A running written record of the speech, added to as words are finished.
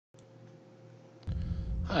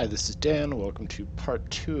Hi, this is Dan. Welcome to part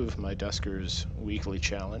 2 of my Duskers weekly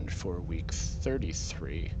challenge for week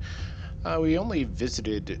 33. We only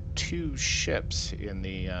visited 2 ships in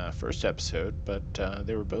the first episode, but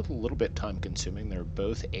they were both a little bit time-consuming. They're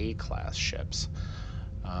both A-class ships.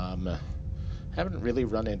 Haven't really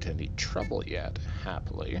run into any trouble yet,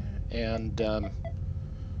 happily. And,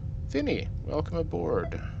 Vinny, welcome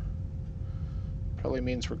aboard. Probably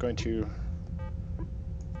means we're going to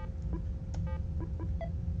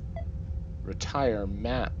retire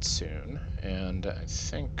Matt soon, and I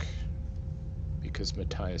think because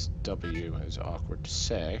Matthias W is awkward to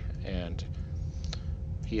say, and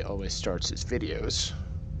he always starts his videos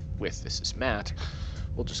with "This is Matt,"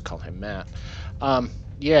 we'll just call him Matt.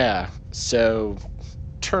 Yeah, so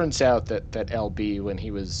turns out that LB, when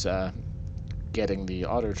he was getting the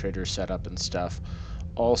auto trader set up and stuff,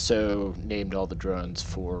 also named all the drones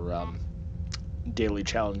for daily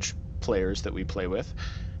challenge players that we play with.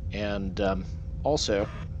 And also,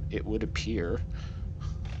 it would appear,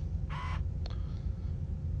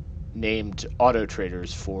 named auto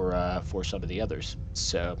traders for some of the others.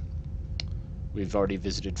 So we've already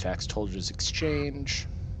visited Faxtolger's Exchange.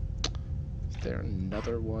 Is there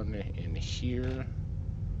another one in here?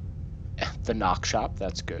 The Knock Shop,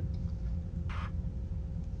 that's good.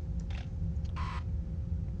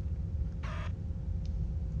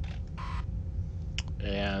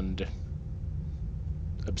 And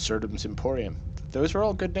Absurdum's Emporium. Those are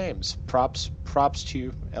all good names. Props to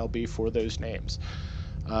you, LB, for those names.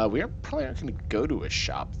 We probably aren't going to go to a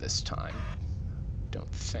shop this time.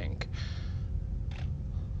 Don't think.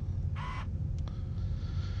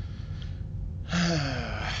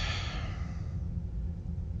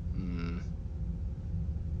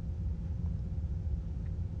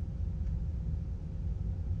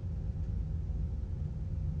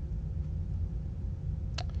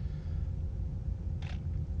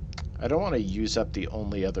 I don't want to use up the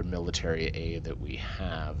only other military A that we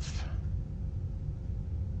have,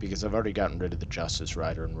 because I've already gotten rid of the Justice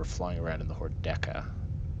Rider and we're flying around in the Hordeca.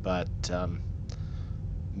 But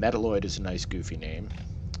Metalloid is a nice goofy name.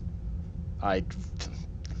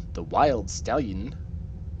 The Wyld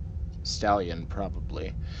Stallyn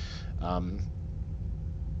probably,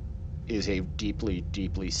 is a deeply,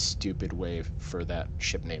 deeply stupid way for that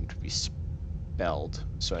ship name to be spelled,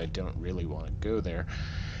 so I don't really want to go there.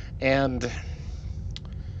 And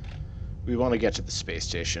we want to get to the space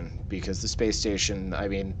station, because the space station, I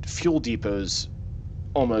mean, fuel depots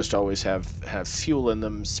almost always have fuel in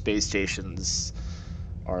them. Space stations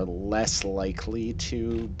are less likely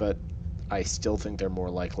to, but I still think they're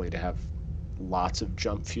more likely to have lots of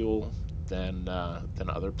jump fuel than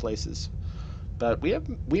other places. But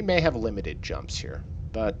we may have limited jumps here.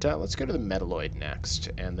 But let's go to the Metalloid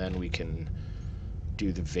next, and then we can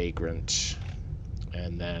do the Vagrant,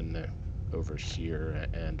 and then over here,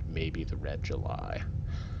 and maybe the Red July.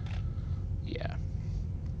 Yeah.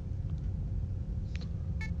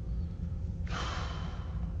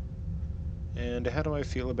 And how do I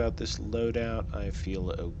feel about this loadout? I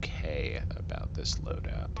feel okay about this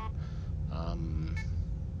loadout.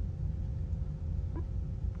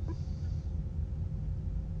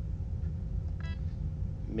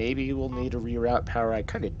 Maybe we'll need a reroute power. I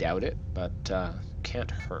kind of doubt it, but can't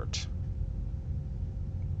hurt.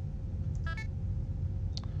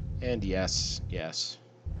 And yes.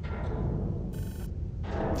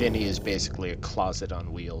 Vinny is basically a closet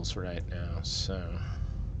on wheels right now, so...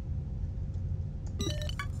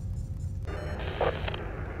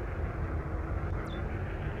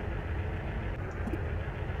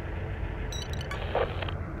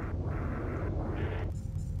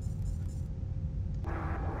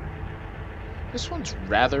 This one's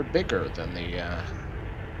rather bigger than the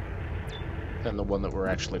one that we're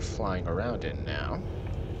actually flying around in now.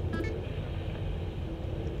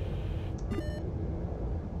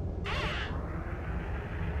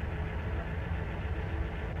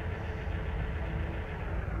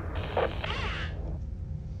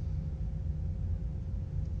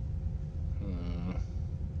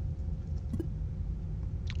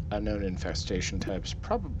 Unknown infestation types,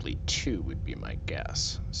 probably 2 would be my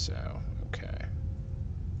guess, so, okay.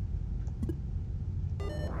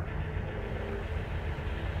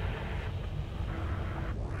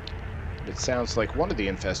 It sounds like one of the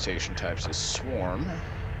infestation types is Swarm.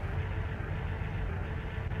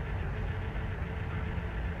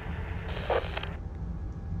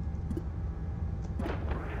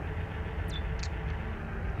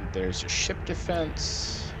 There's a ship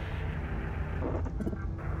defense.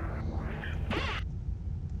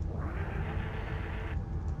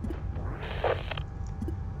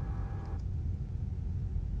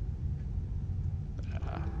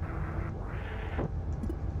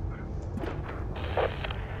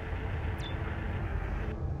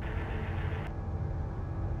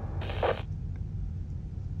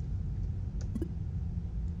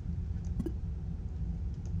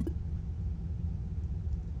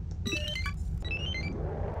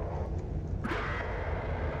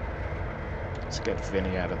 get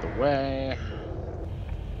Vinny out of the way.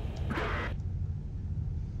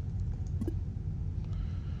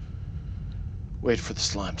 Wait for the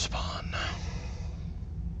slime spawn.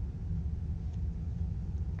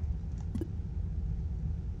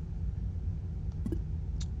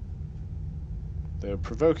 Though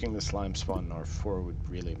provoking the slime spawn in R4 would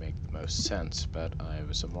really make the most sense, but I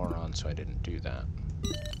was a moron, so I didn't do that.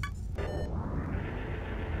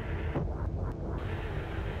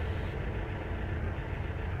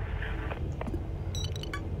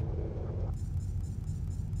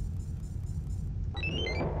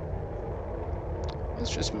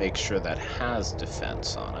 Let's just make sure that has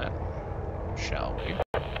defense on it, shall we?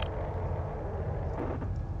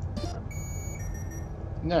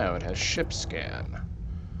 No, it has ship scan.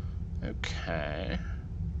 Okay.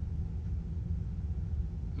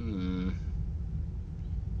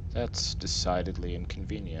 That's decidedly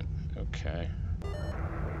inconvenient. Okay.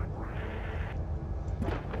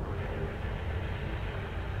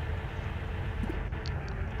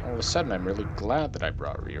 All of a sudden, I'm really glad that I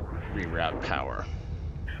brought reroute power.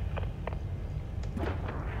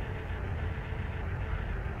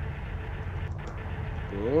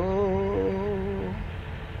 Whoa.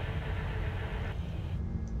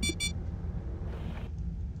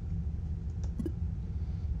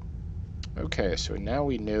 Okay, so now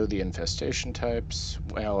we know the infestation types.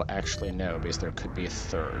 Well, actually no, because there could be a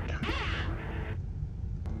third.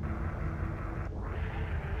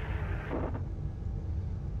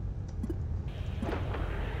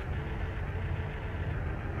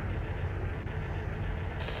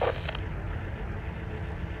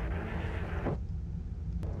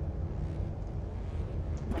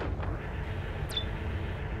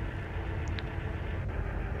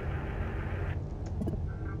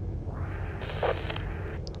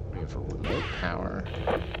 For remote power.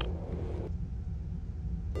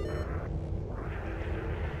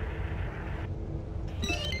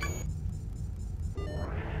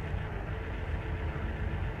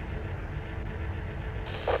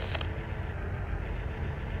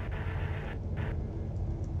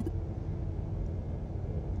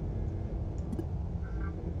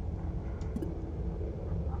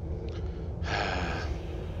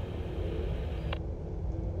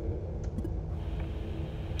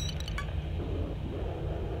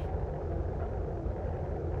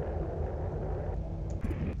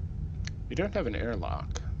 We don't have an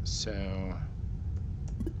airlock, so...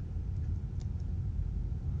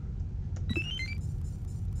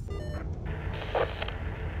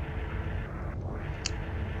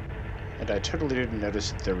 And I totally didn't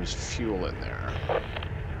notice that there was fuel in there.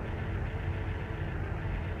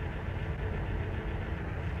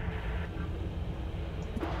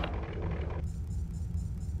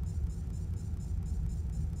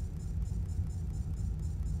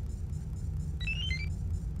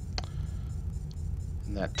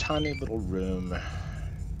 And that tiny little room,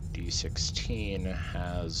 D16,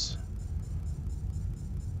 has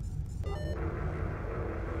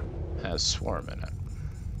swarm in it.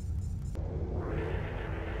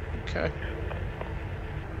 Okay.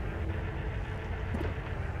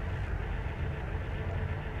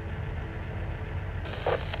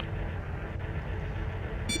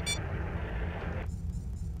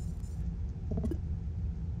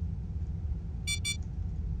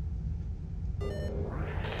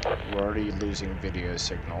 We're already losing video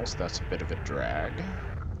signals. That's a bit of a drag.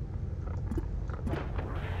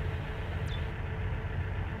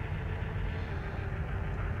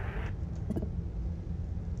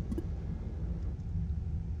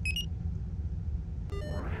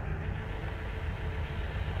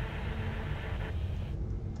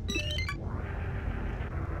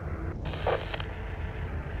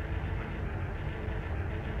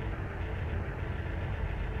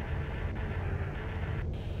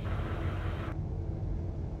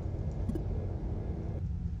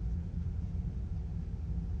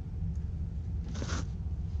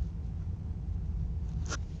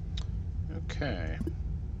 Okay.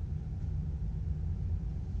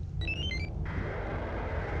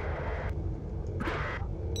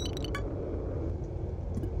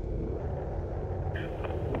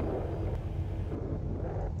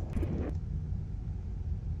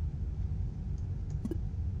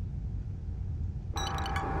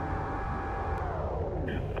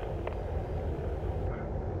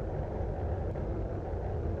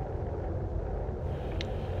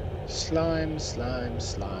 Slime, slime,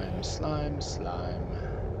 slime, slime, slime.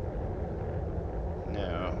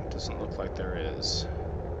 No, doesn't look like there is.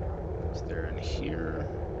 Is there in here?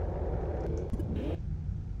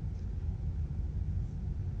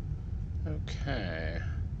 Okay.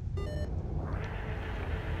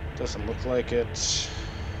 Doesn't look like it.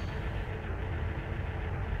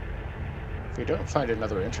 If we don't find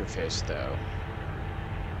another interface, though...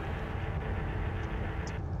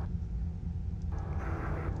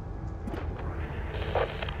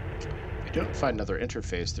 If we don't find another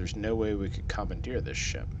interface, there's no way we could commandeer this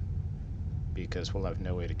ship. Because we'll have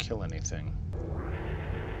no way to kill anything.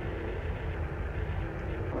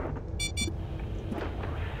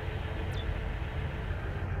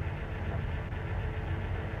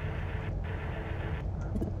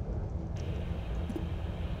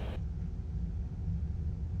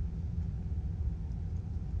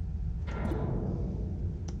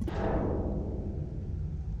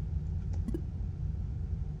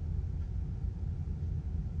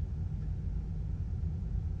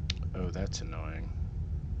 Oh, that's annoying.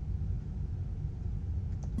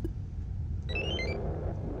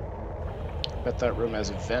 Bet that room has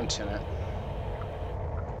a vent in it.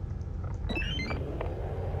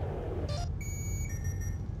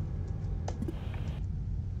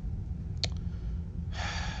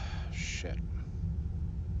 Shit.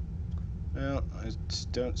 Well, I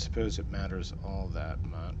don't suppose it matters all that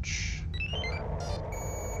much.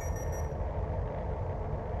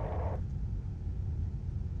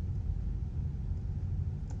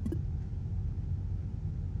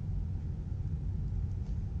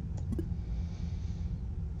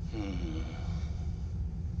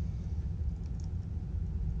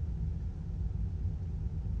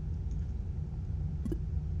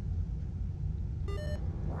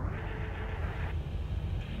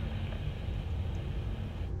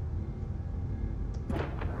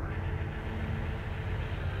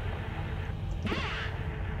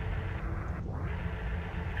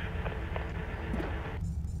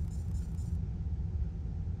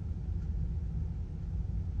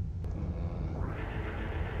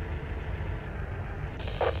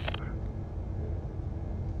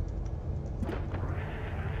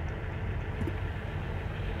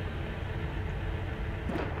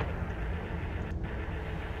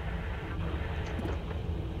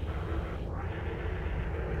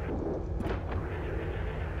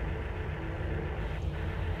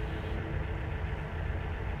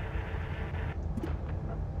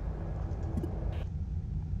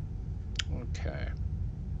 Okay.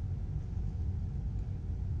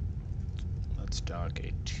 Let's dock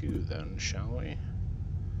a 2 then, shall we?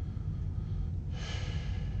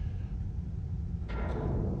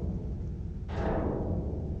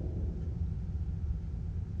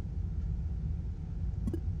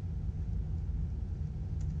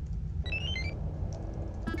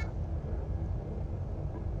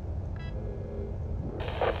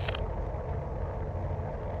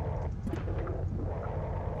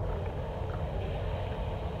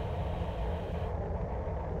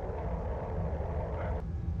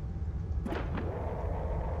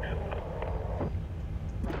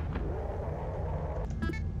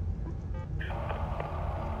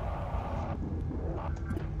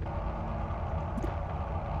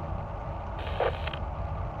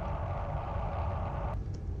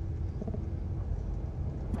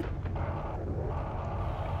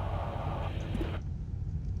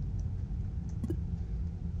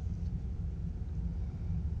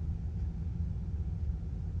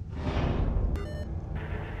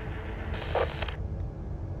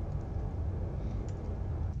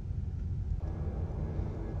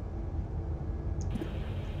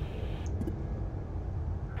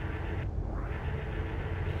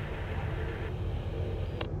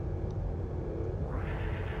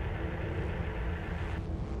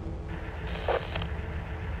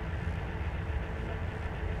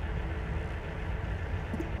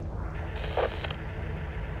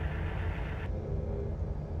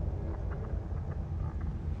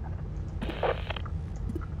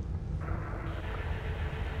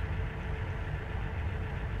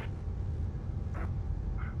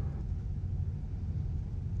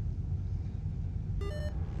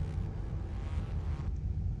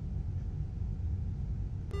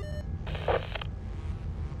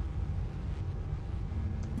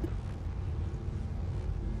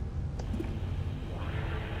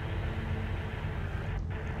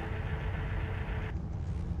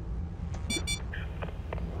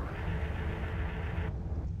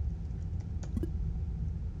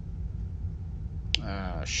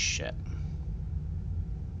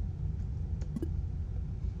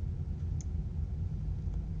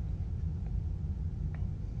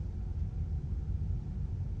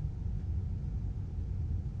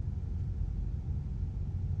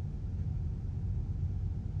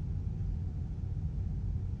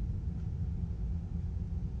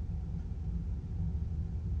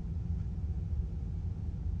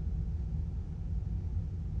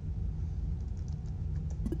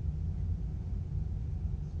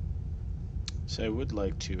 So I would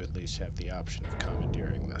like to at least have the option of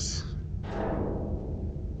commandeering this.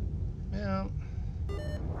 Well,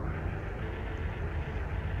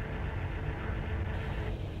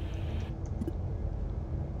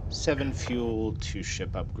 seven fuel, 2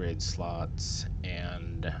 ship upgrade slots,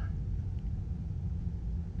 and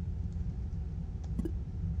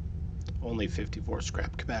only 54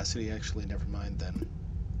 scrap capacity. Actually, never mind then.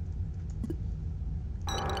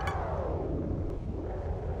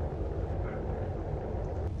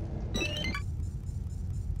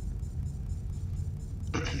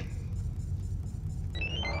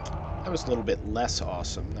 That was a little bit less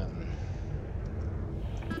awesome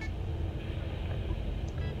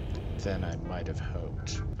than I might have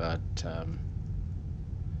hoped, but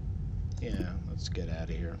yeah, let's get out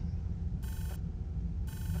of here.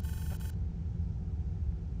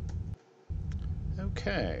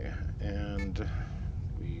 Okay, and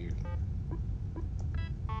we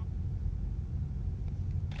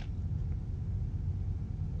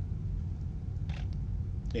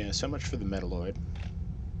so much for the Metalloid.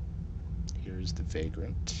 Here's the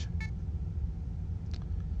Vagrant.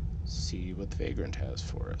 See what the Vagrant has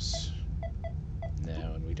for us.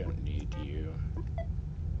 No, and we don't need you.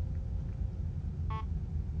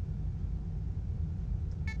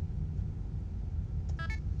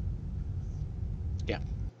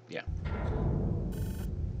 Yeah.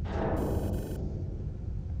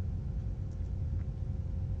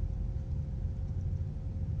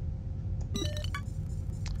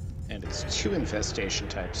 And it's 2 infestation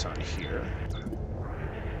types on here.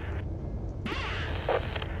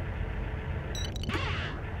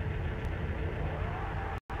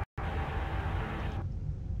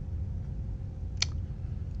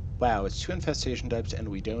 Wow, it's 2 infestation types and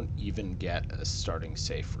we don't even get a starting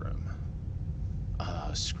safe room.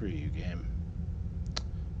 Screw you, game.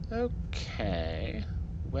 Okay,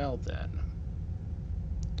 well then.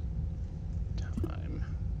 Time.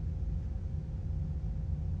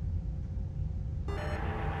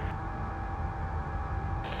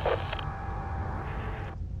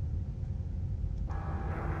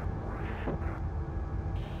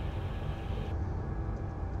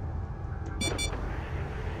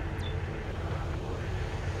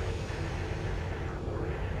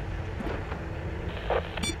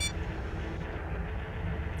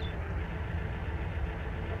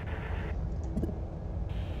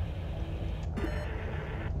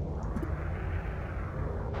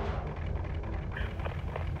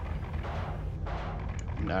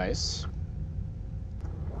 Nice.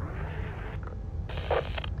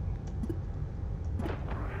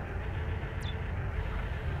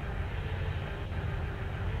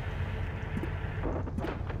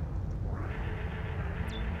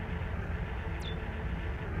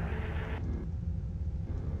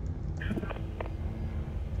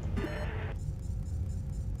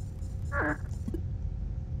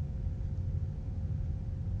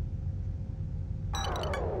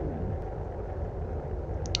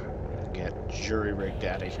 Jury-rigged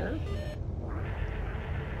out of here.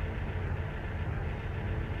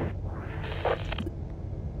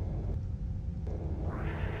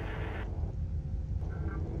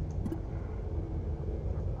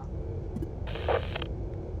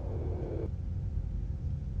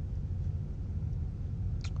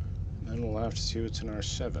 And then we'll have to see what's in our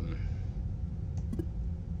 7.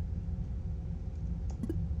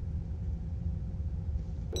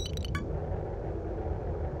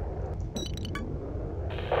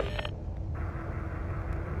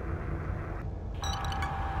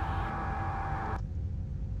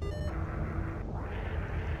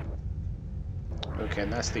 Okay,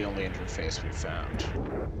 and that's the only interface we found.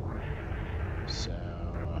 So...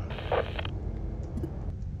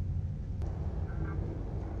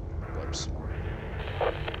 Whoops.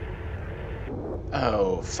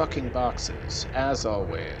 Oh, fucking boxes, as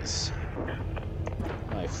always.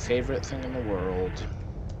 My favorite thing in the world.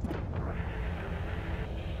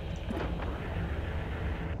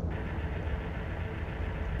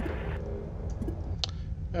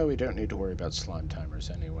 Oh, we don't need to worry about slime timers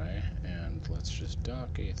anyway, and let's just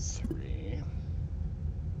dock a 3.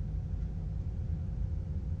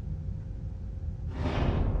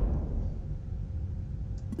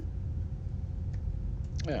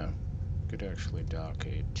 Yeah, could actually dock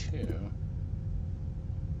a 2.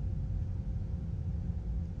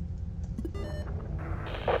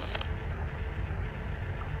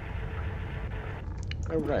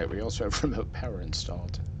 Oh right, we also have remote power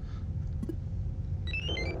installed.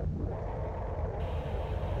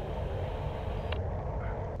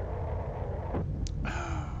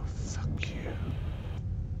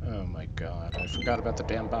 Oh my god, I forgot about the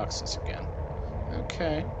damn boxes again.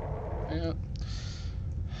 Okay. Yeah.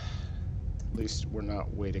 least we're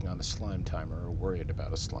not waiting on a slime timer or worried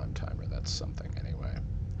about a slime timer. That's something anyway.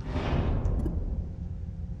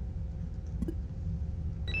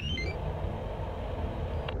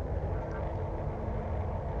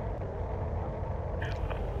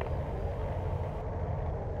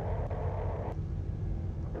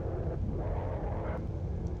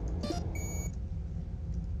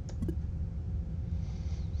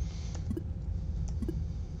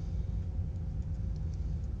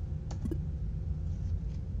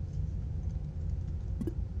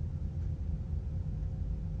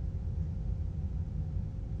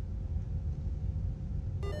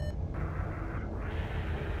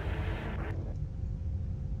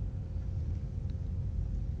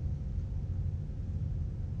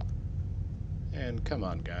 And come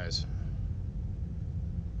on, guys.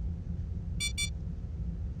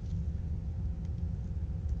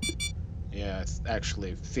 Yeah, I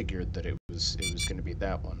actually figured that it was going to be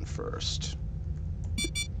that one first.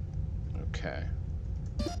 Okay.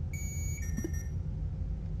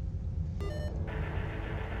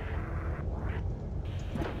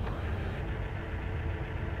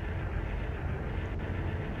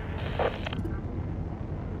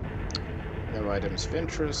 No items of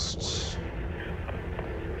interest.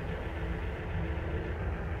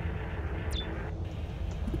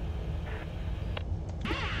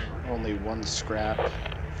 Only one scrap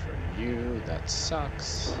for you. That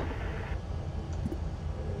sucks.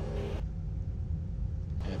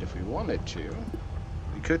 And if we wanted to,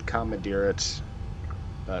 we could commandeer it,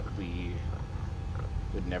 but we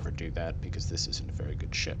would never do that because this isn't a very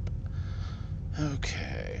good ship.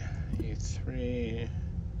 Okay, E3,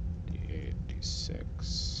 D8,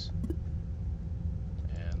 D6,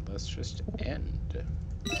 and let's just end.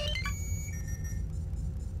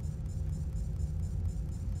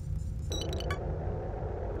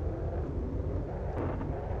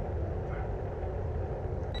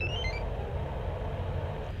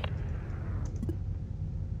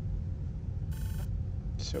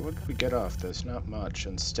 So what did we get off this? Not much,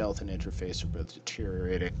 and stealth and interface are both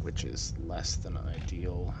deteriorating, which is less than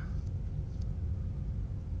ideal.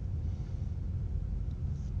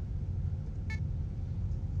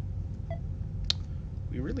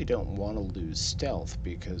 We really don't want to lose stealth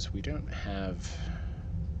because we don't have...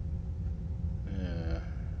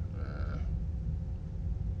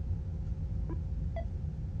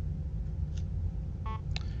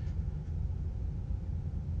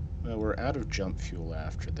 Well, we're out of jump fuel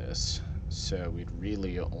after this, so we'd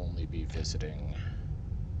really only be visiting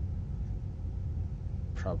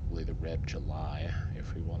probably the Red July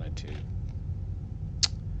if we wanted to. I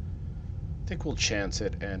think we'll chance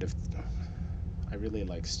it, and if... I really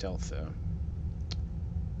like stealth, though.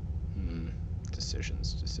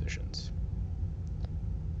 Decisions.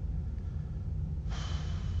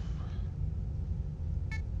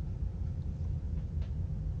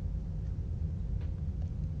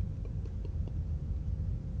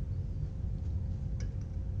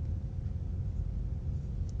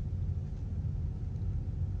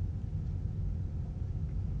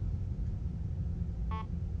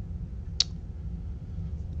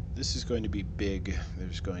 This is going to be big.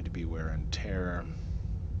 There's going to be wear and tear.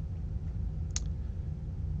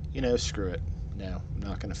 You know, screw it. No, I'm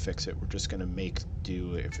not going to fix it. We're just going to make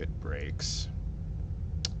do if it breaks.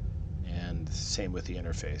 And same with the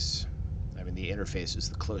interface. I mean, the interface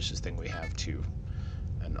is the closest thing we have to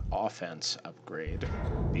an offense upgrade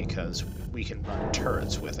because we can run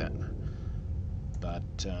turrets with it. But,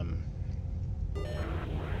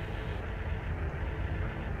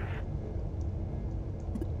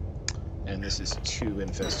 and this is 2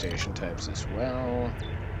 infestation types as well.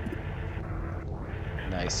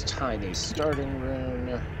 Nice tiny starting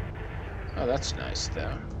rune. Oh, that's nice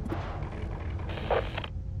though.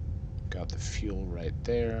 Got the fuel right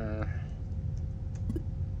there.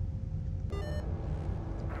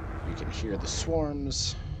 We can hear the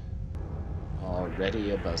swarms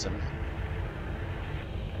already a-buzzing.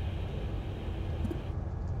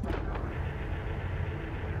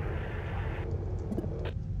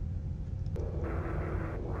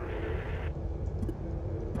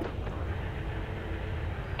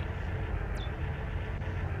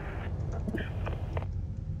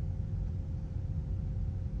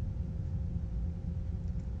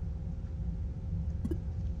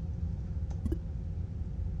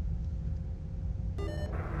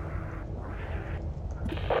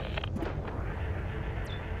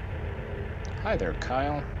 Hi there,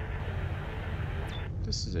 Kyle.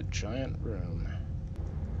 This is a giant room.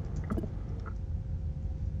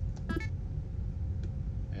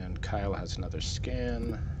 And Kyle has another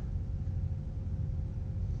scan.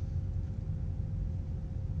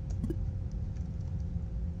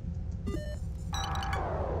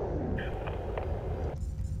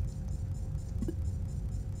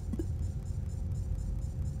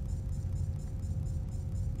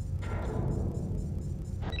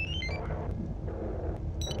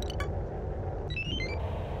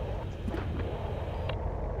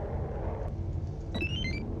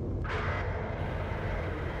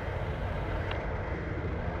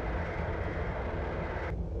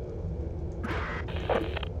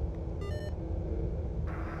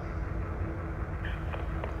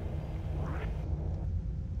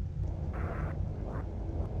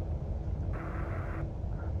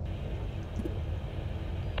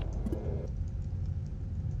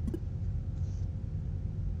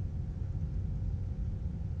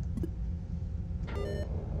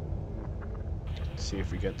 See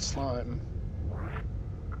if we get slime.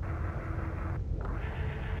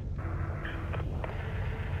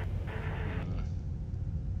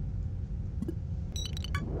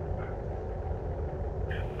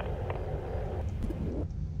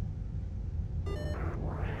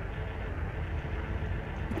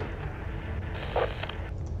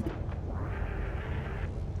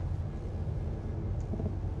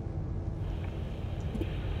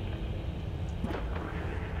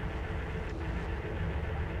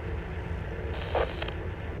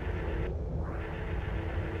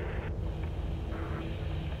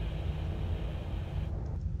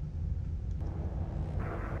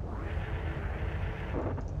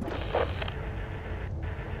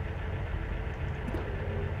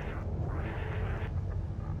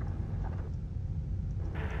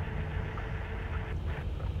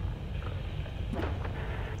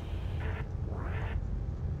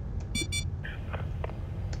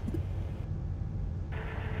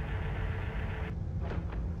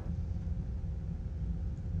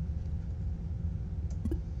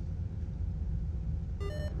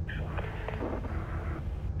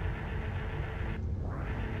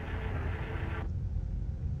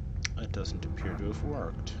 It doesn't appear to have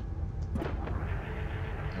worked.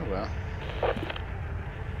 Oh well.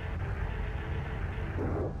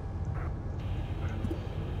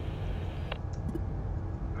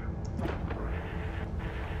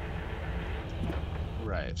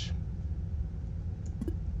 Right.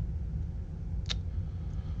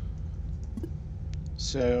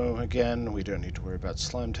 So again, we don't need to worry about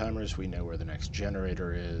slime timers. We know where the next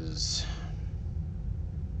generator is.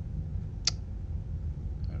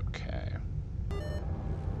 Okay.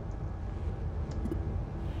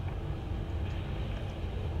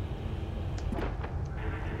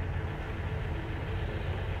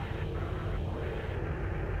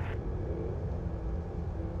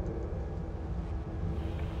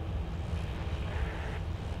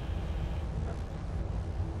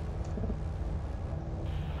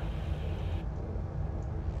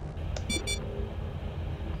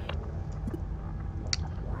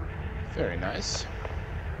 Very nice.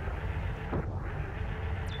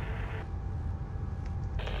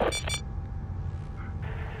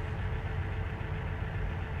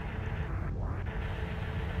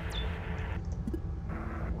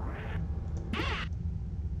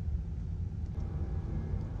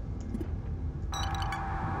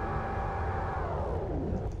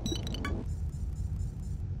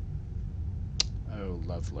 Oh,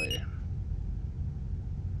 lovely.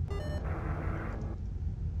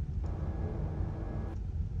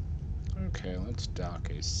 Okay, let's dock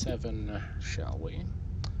a 7, shall we?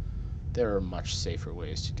 There are much safer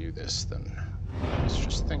ways to do this than I was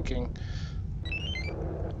just thinking.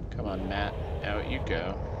 Come on, Matt. Out you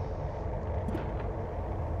go.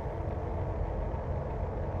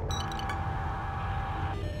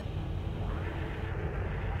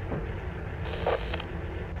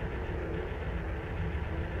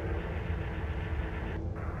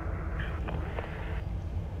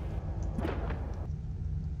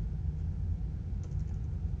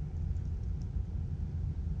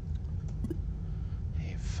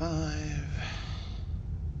 A5.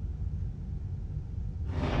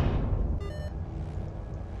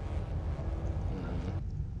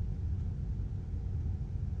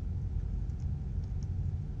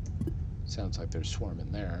 Sounds like there's swarm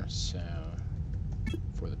in there, so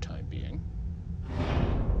for the time being.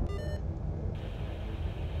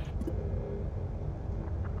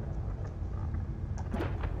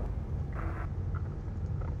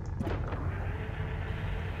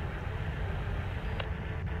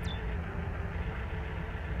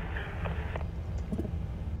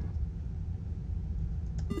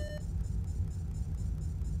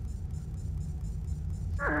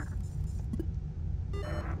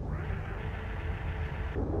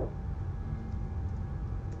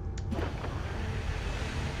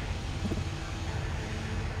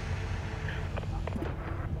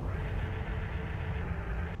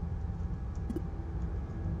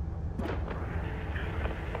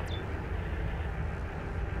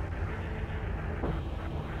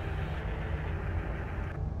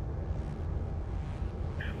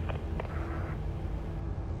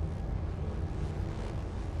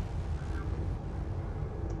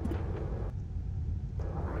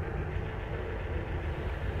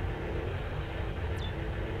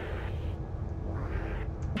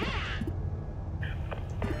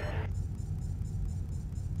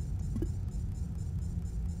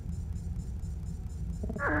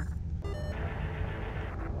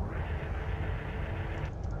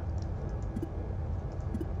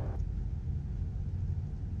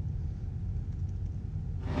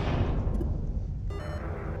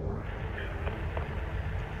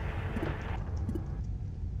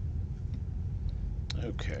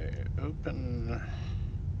 Okay, open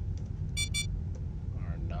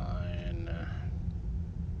R9,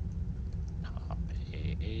 pop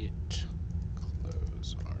A8,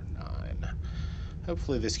 close R9.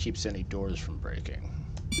 Hopefully this keeps any doors from breaking.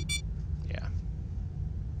 Yeah.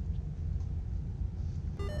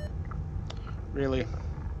 Really?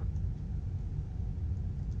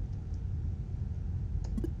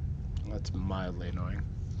 That's mildly annoying.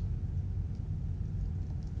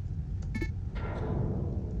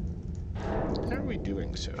 How are we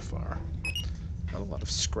doing so far? Not a lot of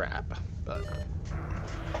scrap, but...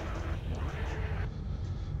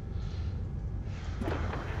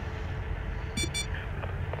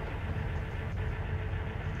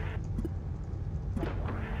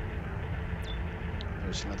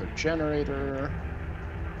 There's another generator.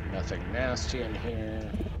 Nothing nasty in here.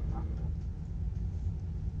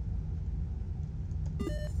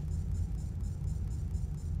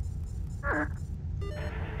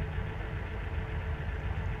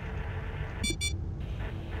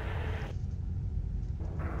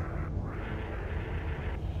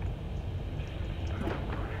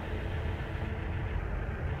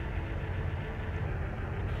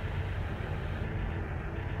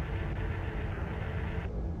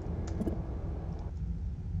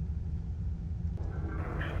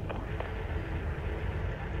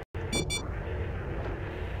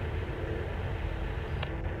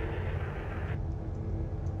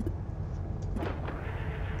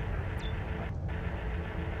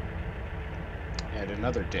 And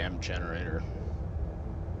another damn generator.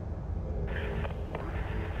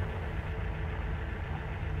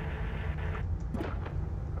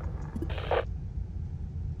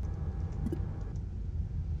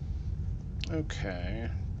 Okay,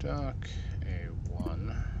 dock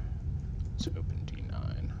A1. Let's open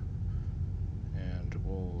D9. And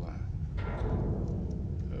we'll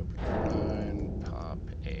open R9, pop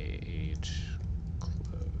A8,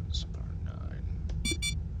 close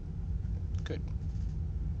R9. Good.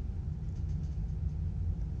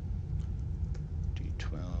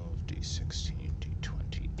 D12, D16,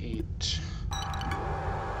 D28.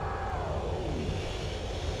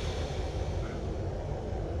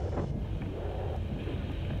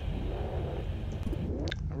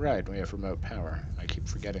 Right, we have remote power. I keep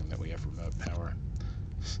forgetting that we have remote power.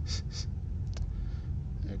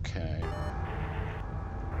 Okay.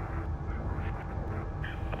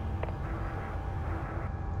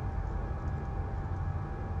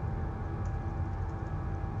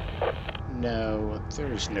 No,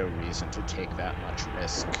 there's no reason to take that much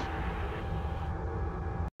risk.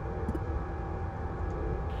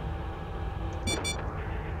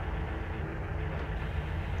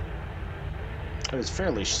 I was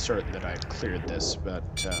fairly certain that I'd cleared this, but,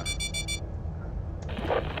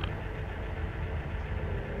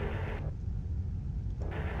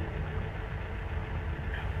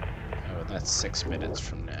 oh, that's 6 minutes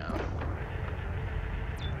from now.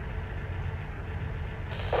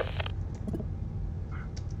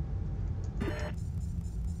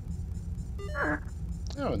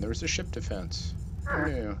 Oh, and there was a ship defense.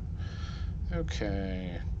 Ew.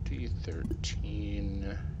 Okay,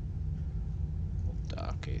 D13...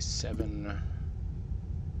 Dock A7.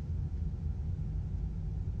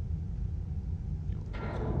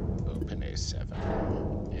 Open A7.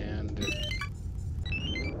 And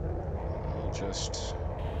we'll just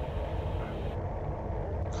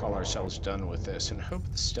call ourselves done with this and hope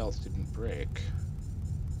the stealth didn't break.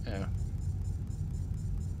 Yeah.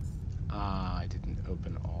 Ah, I didn't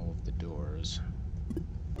open all of the doors.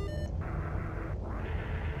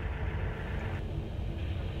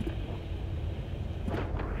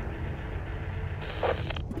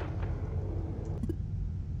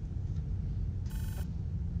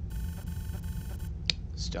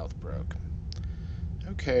 Stealth broke.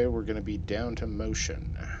 Okay, we're going to be down to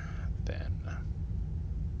motion then.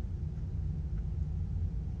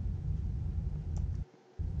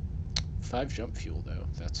 Five jump fuel, though.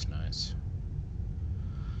 That's nice.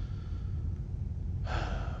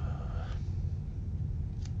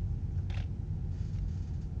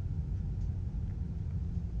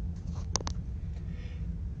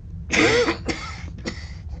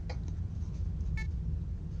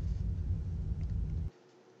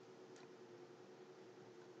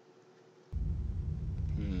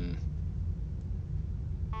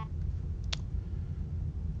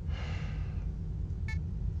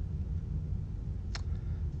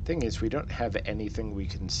 Thing is, we don't have anything we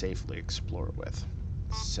can safely explore with.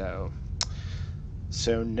 So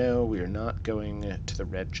no, we are not going to the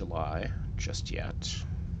Red July just yet.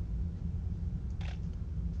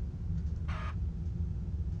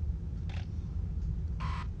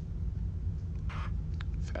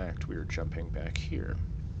 fact, we are jumping back here.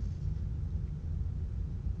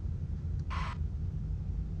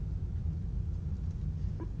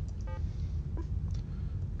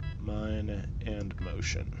 Mine and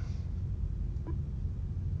motion.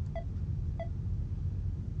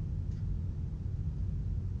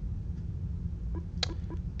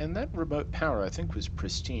 And that remote power, I think, was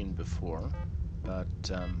pristine before, but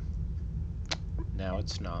now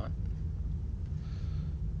it's not.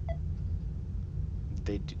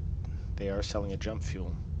 They are selling a jump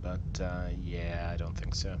fuel, but yeah, I don't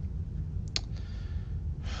think so.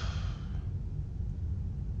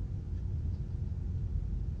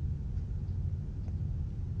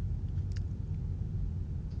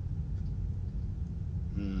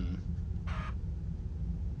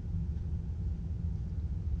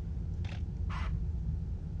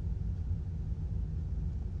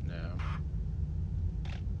 No.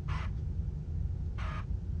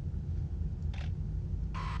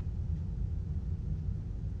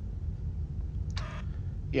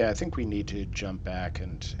 Yeah, I think we need to jump back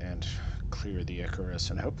and clear the Icarus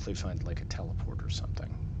and hopefully find like a teleport or something.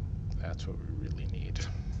 That's what we really need.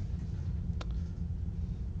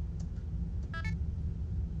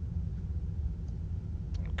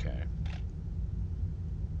 Okay.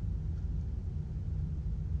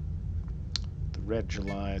 The red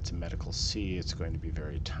July, it's a medical C. It's going to be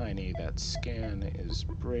very tiny. That scan is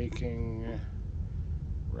breaking.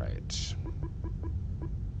 Right.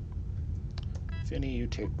 Vinny, you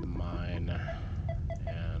take the mine,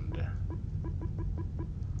 and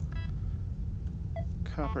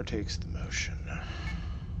Copper takes the motion.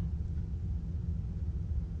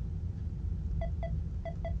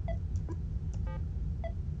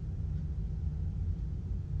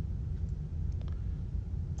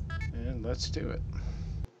 And let's do it.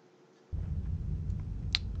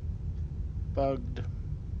 Bugged.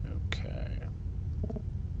 Okay.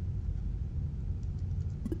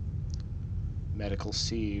 Medical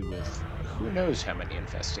C with who knows how many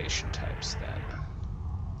infestation types then.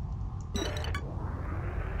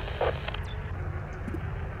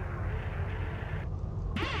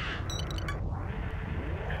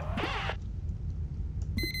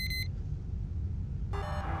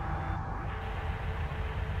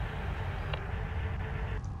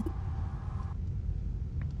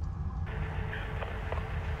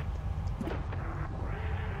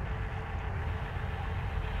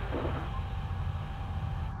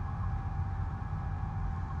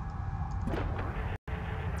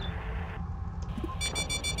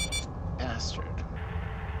 Bastard.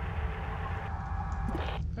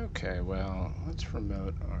 Okay, well, let's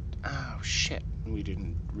remote our... Oh, shit. We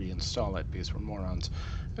didn't reinstall it because we're morons.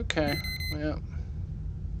 Okay, well...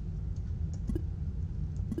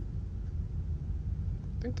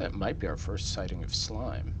 I think that might be our first sighting of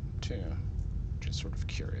slime, too. Just sort of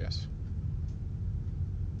curious.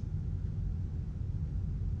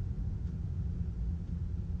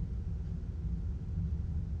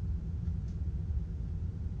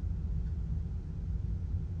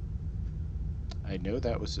 I know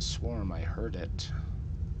that was a swarm. I heard it.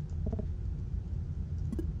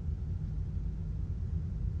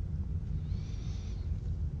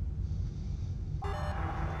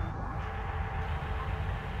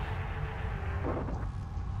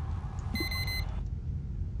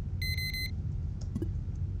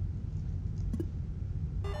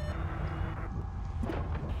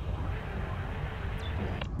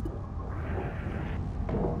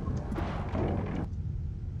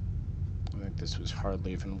 This was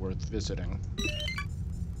hardly even worth visiting.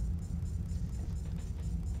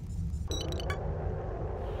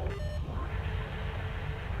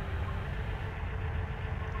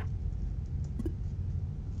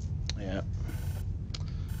 Yeah.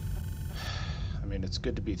 I mean, it's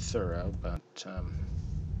good to be thorough, but,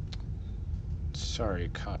 sorry,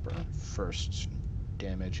 Copper. First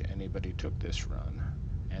damage anybody took this run.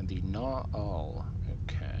 And the Gnaw all.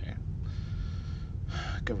 Okay.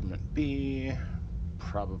 Government B,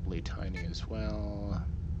 probably tiny as well.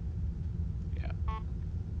 Yeah.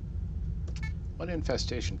 What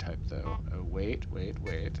infestation type, though? Oh, wait.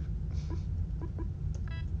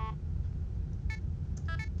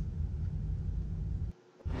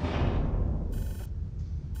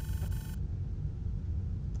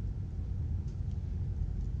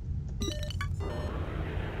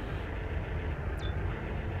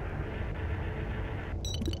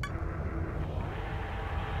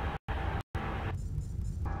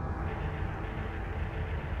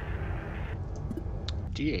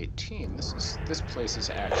 D18. This place is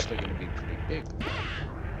actually going to be pretty big.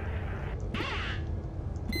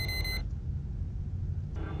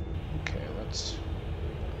 Okay, let's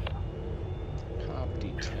pop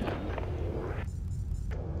D10.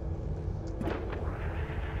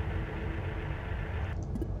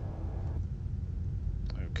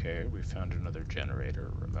 Okay, we found another generator,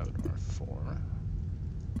 remote R4.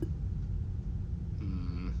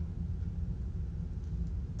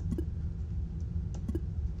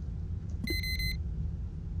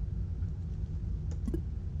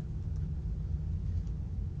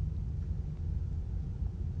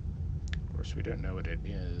 Of course, we don't know what it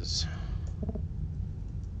is.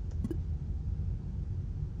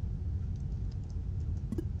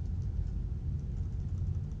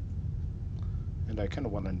 And I kind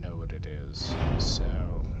of want to know what it is, so...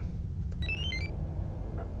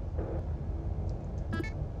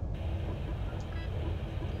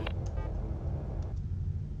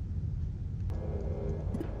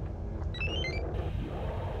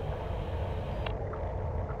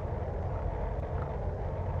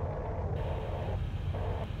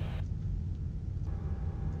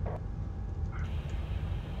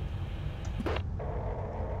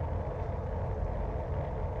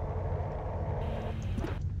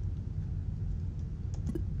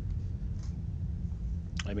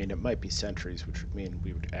 I mean, it might be sentries, which would mean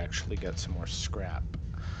we would actually get some more scrap,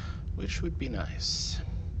 which would be nice.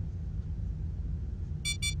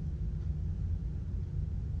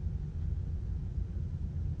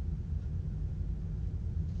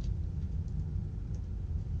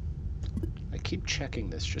 I keep checking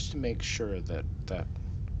this just to make sure that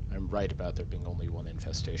I'm right about there being only one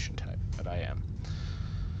infestation type, but I am.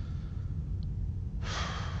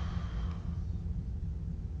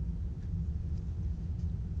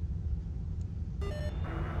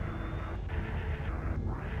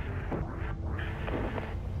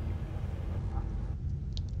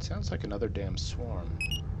 Sounds like another damn swarm.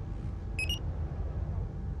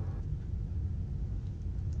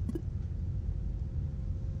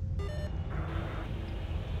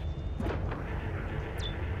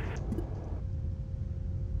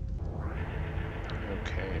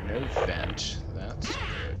 Okay, no vent. That's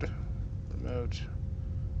good. Remote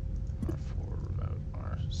R4, remote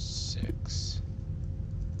R6.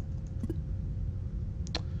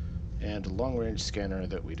 And a long-range scanner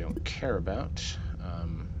that we don't care about.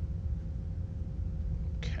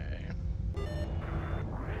 Okay.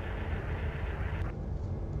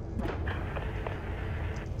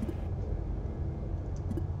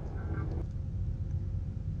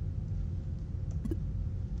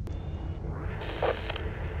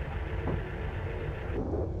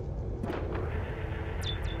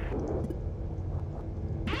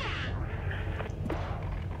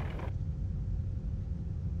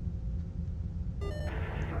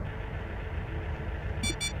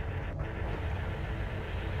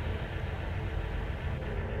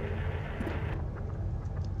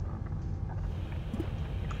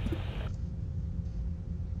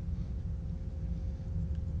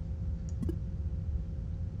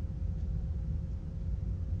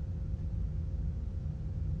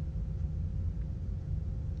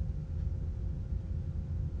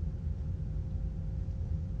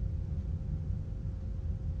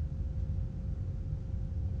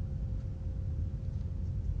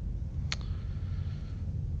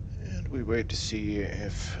 We wait to see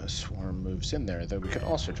if a swarm moves in there, though we could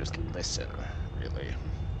also just listen, really.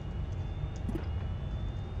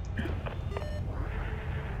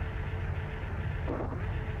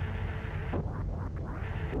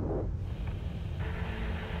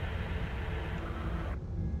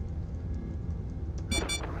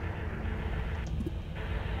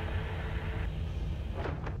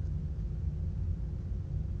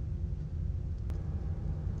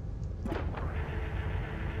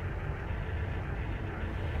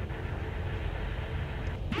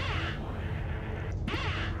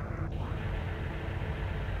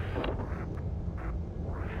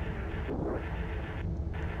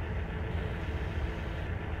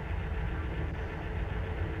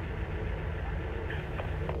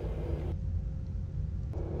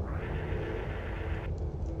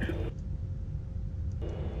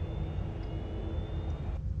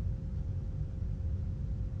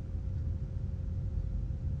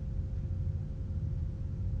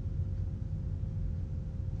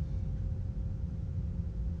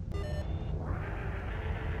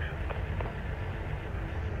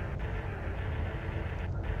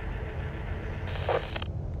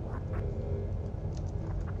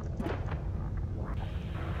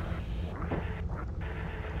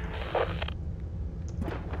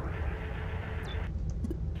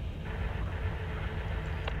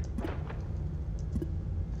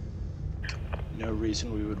 No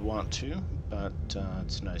reason we would want to, but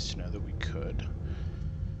it's nice to know that we could.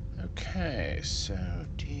 Okay, so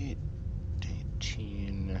D18,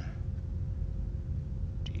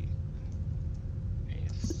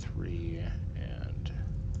 D3, and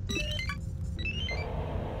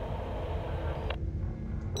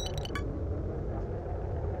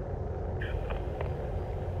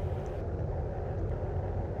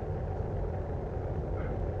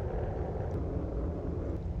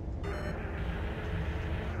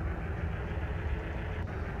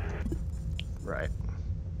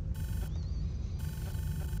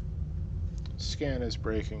scan is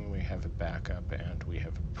breaking, we have a backup, and we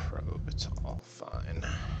have a probe. It's all fine.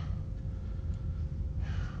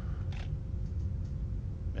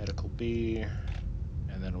 Medical B,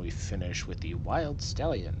 and then we finish with the Wyld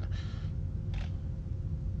Stallyn.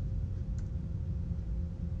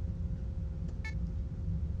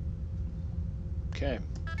 Okay.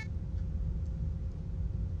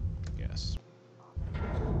 Yes.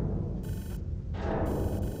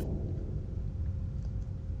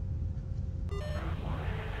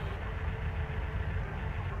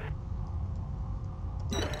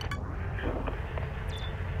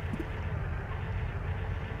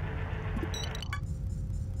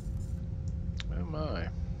 Oh my.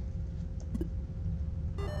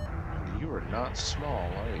 And you are not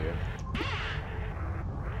small, are you?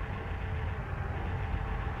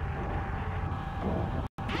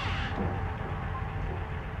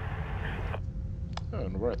 Oh,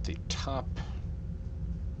 and we're at the top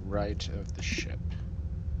right of the ship.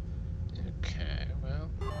 Okay, well...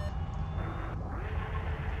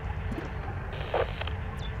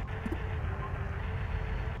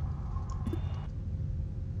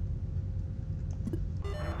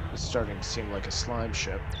 It's starting to seem like a slime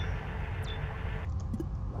ship.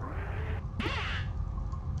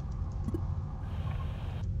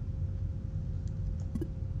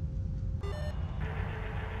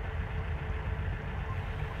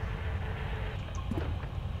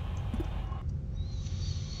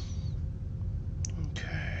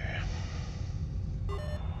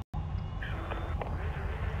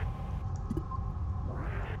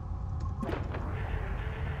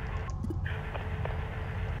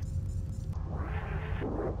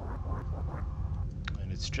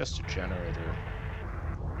 It's just a generator.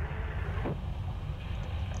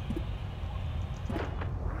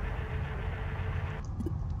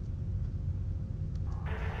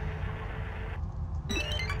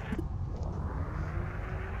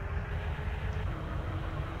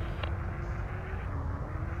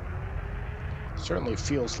 Certainly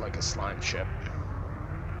feels like a slime ship.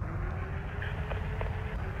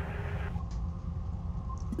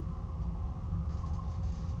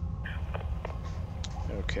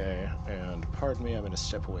 Okay, and pardon me, I'm going to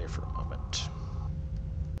step away for a moment.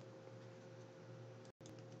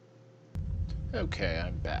 Okay,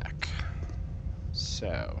 I'm back.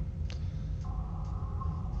 So,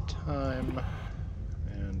 time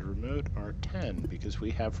and remote are 10 because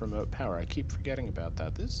we have remote power. I keep forgetting about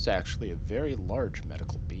that. This is actually a very large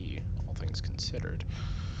medical bee, all things considered.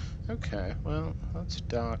 Okay, well, let's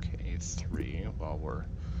dock a 3 while we're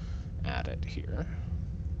at it here.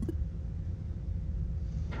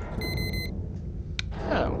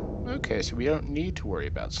 Oh, okay, so we don't need to worry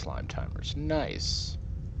about slime timers. Nice.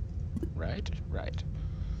 Right? Right.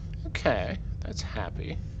 Okay, that's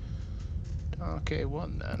happy. Dock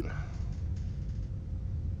A1 then.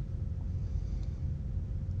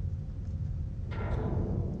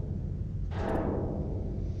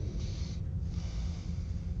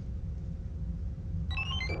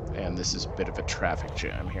 And this is a bit of a traffic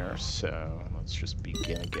jam here, so let's just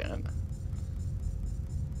begin again.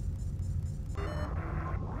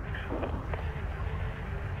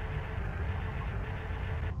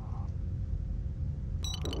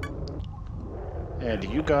 And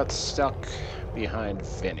you got stuck behind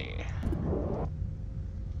Vinny.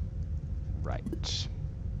 Right.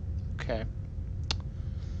 Okay.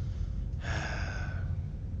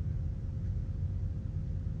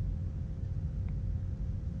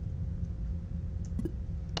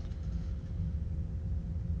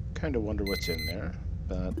 Kind of wonder what's in there,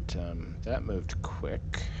 but that moved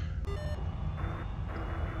quick.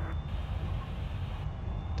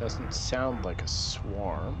 Doesn't sound like a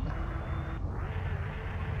swarm.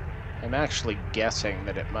 I'm actually guessing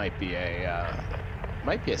that it might be a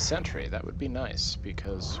sentry. That would be nice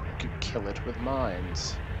because we could kill it with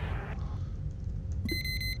mines.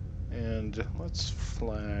 And let's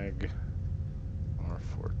flag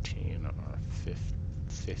R14,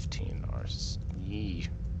 R15,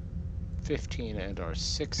 R15 and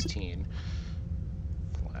R16.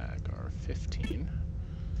 Flag R15.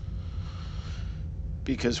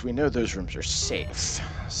 Because we know those rooms are safe.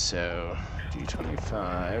 So,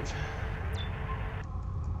 D25.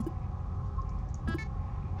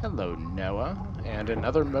 Hello, Noah. And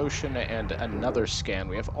another motion and another scan.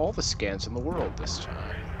 We have all the scans in the world this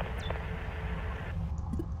time.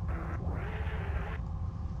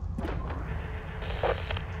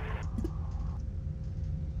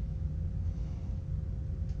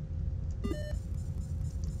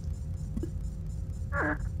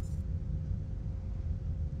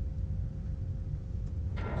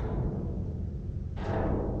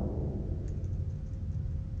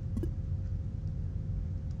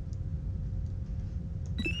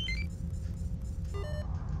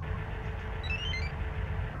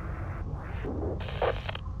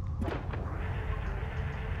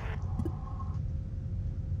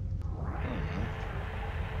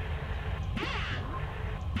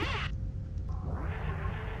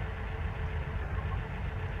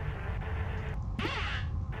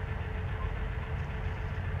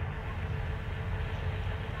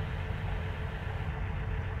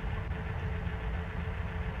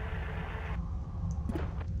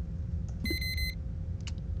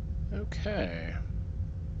 Okay.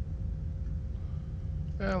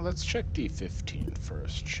 Well, let's check D15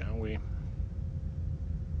 first, shall we?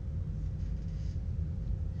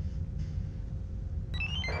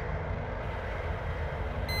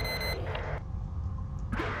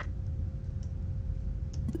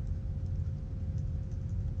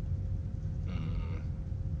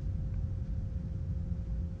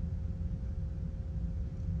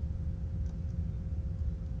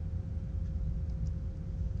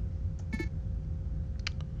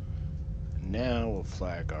 Now we'll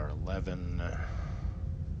flag our 11,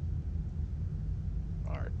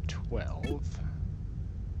 our 12.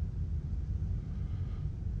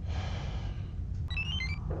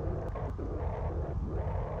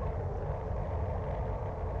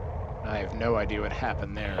 I have no idea what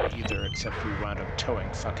happened there either, except we wound up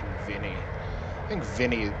towing fucking Vinny. I think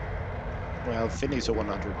Vinny, well, Vinny's a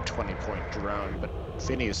 120-point drone, but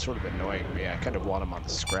Vinny is sort of annoying me. I kind of want him on the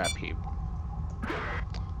scrap heap.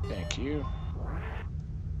 Thank you.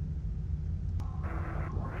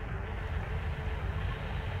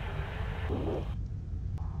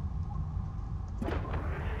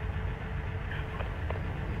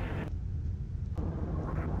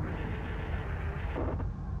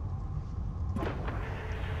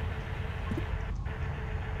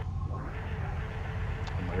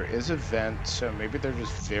 There is a vent, so maybe they're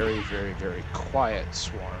just very, very, very quiet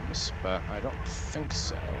swarms, but I don't think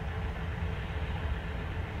so.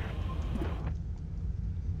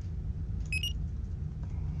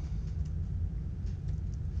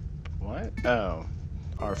 What? Oh.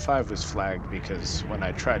 R5 was flagged because when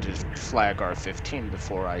I tried to flag R15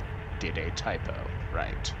 before, I did a typo.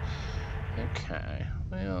 Right. Okay.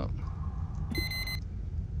 Well...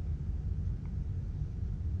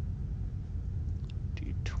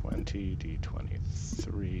 D20,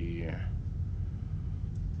 D23,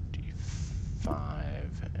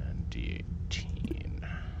 D5, and D18.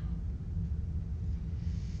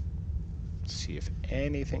 Let's see if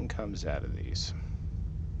anything comes out of these.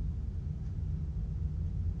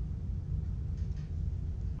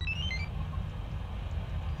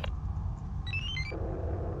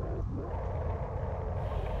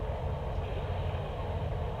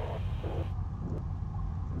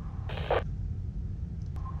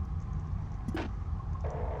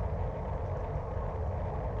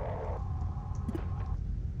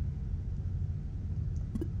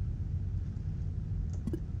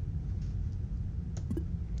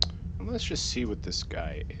 Let's just see what this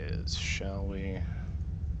guy is, shall we?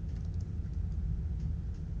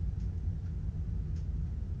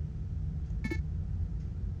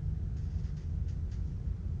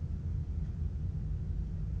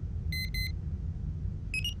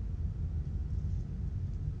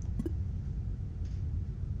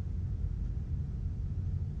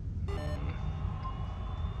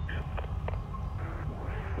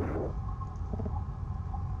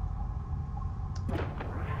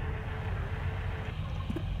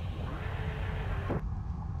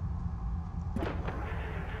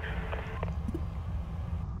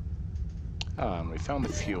 And we found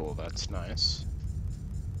the fuel, that's nice.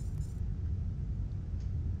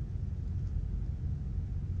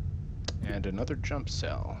 And another jump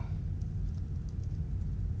cell.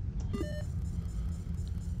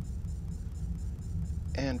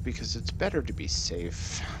 And because it's better to be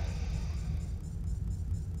safe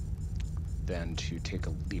than to take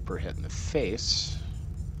a leaper hit in the face,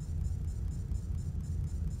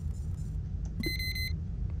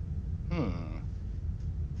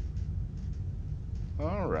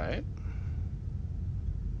 Alright.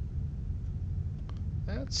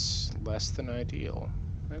 That's less than ideal.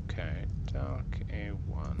 Okay, dock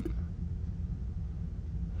A1.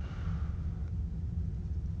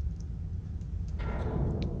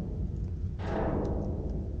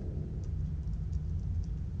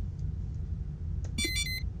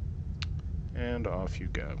 And off you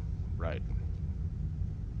go. Right.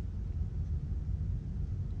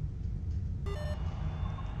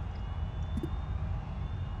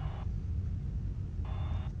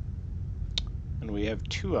 And we have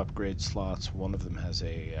 2 upgrade slots. One of them has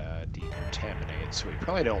a decontaminate, so we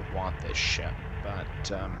probably don't want this ship,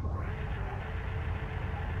 but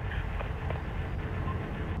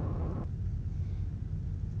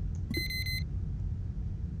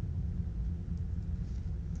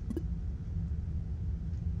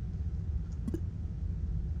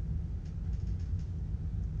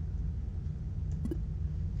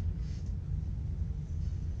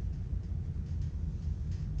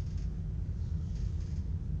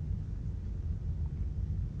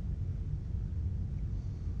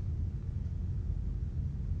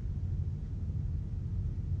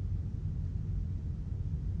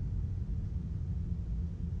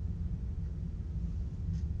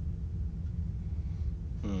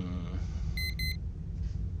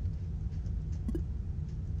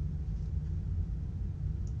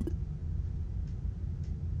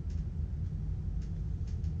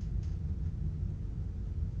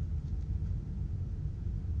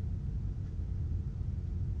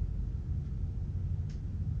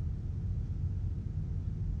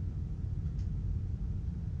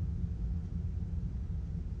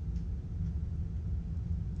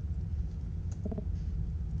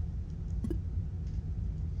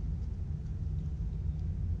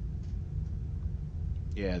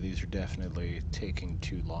Yeah, these are definitely taking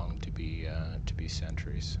too long to be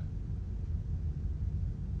sentries.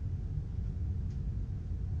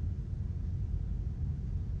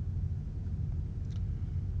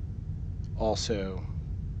 Also,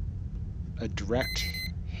 a direct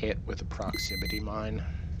hit with a proximity mine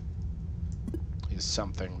is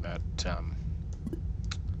something that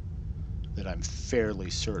that I'm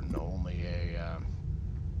fairly certain only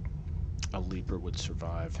a leaper would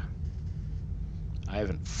survive. I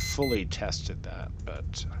haven't fully tested that,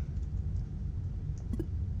 but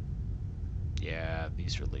yeah,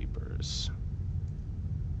 these are leapers.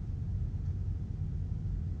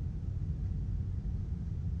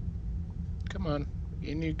 Come on,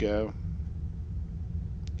 in you go.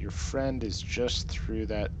 Your friend is just through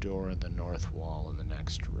that door in the north wall in the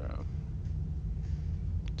next row.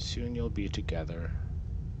 Soon you'll be together,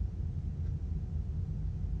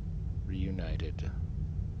 reunited.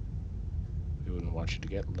 We wouldn't want you to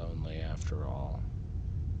get lonely after all.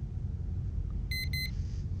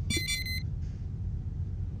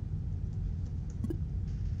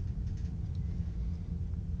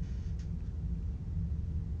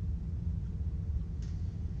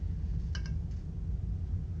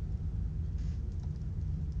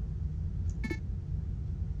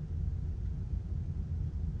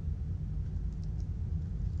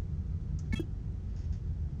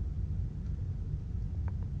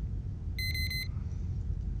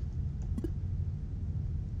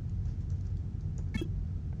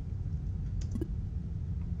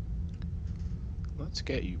 Let's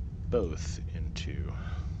get you both into...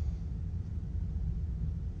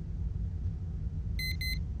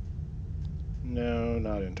 No,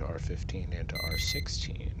 not into R15, into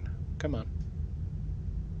R16. Come on.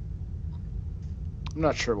 I'm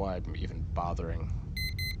not sure why I'm even bothering.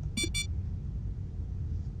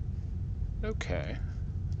 Okay.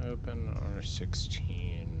 Open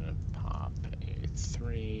R16, pop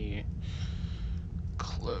A3,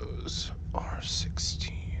 close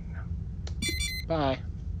R16. Bye.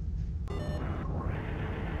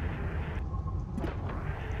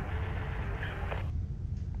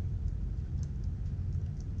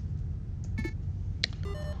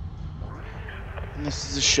 And this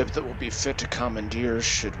is a ship that will be fit to commandeer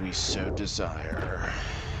should we so desire.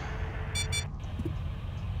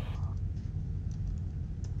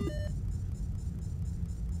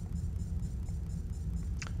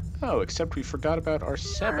 Oh, except we forgot about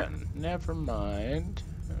R7. Never mind.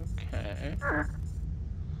 Okay.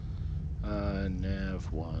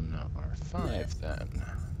 Nav1 R5 then.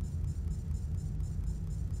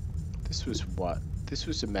 This was what? This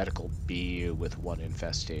was a medical B with 1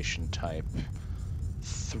 infestation type,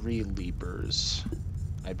 3 leapers.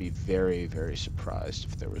 I'd be very, very surprised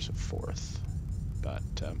if there was a 4th, but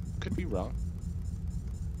could be wrong.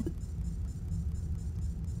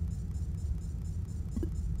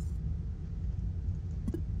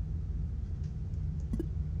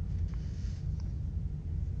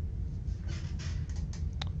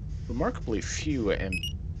 Remarkably few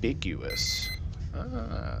ambiguous.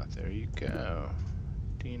 Ah, there you go.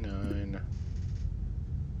 D9.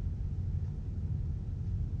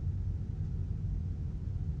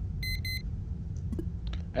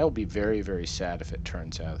 I'll be very, very sad if it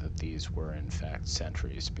turns out that these were in fact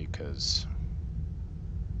sentries, because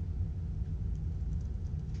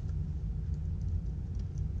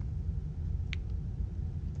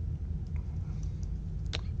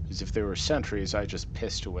if they were sentries, I just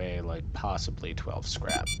pissed away like possibly 12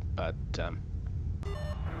 scrap, but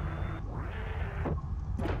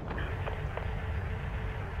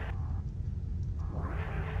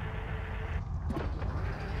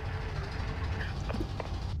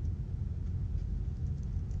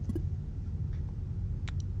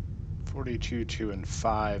 42, 2, and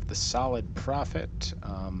 5. The solid profit,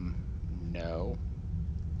 no.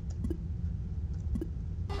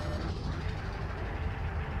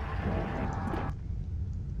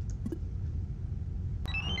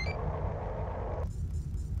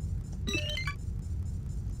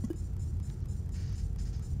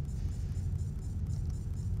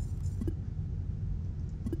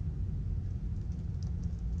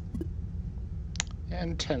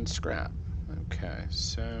 And 10 scrap. Okay,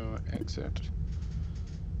 so exit.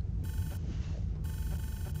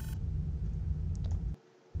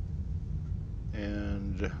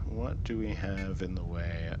 And what do we have in the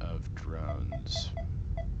way of drones?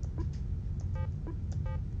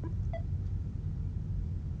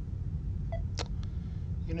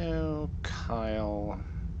 You know, Kyle...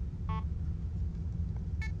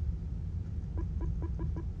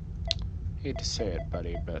 Hate to say it,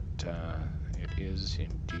 buddy, but it is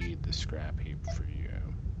indeed the scrap heap for you.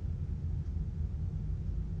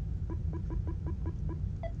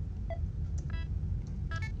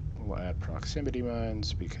 We'll add proximity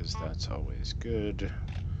mines because that's always good.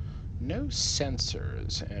 No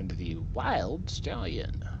sensors, and the Wyld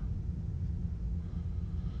Stallyn.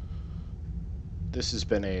 This has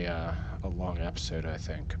been a long episode, I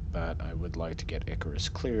think, but I would like to get Icarus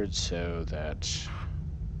cleared so that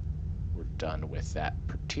we're done with that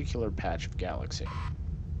particular patch of galaxy.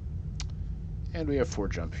 And we have 4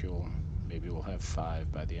 jump fuel. Maybe we'll have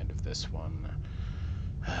 5 by the end of this one.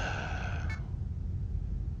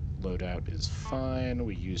 Loadout is fine.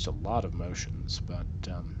 We used a lot of motions, but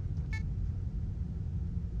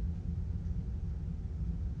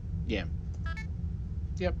yeah.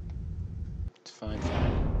 Yep. It's fine.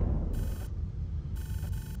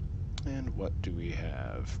 And what do we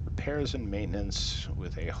have? Repairs and maintenance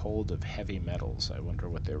with a hold of heavy metals. I wonder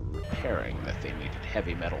what they were repairing that they needed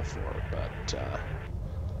heavy metal for, but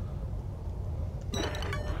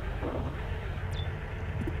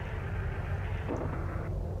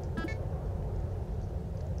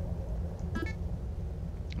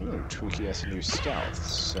ooh, Tweaky has a new stealth,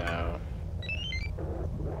 so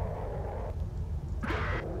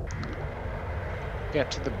get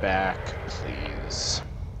to the back, please.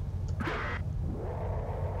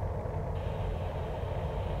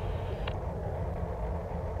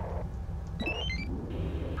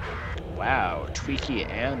 Wow, Tweaky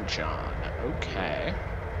and John. Okay.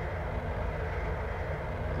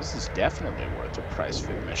 This is definitely worth the price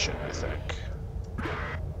for the mission, I think.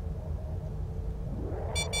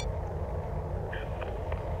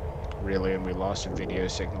 Really, and we lost a video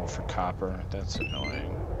signal for copper? That's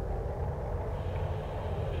annoying.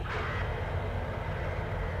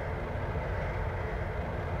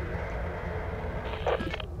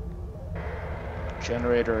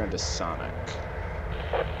 Generator and a sonic.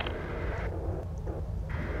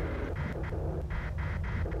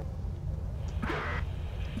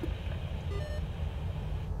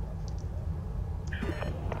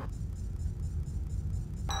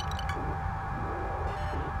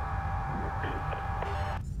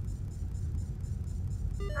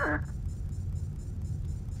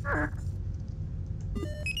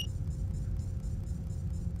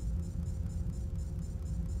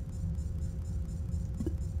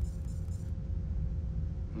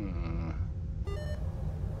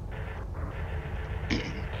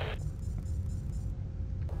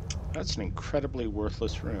 That's an incredibly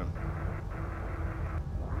worthless room.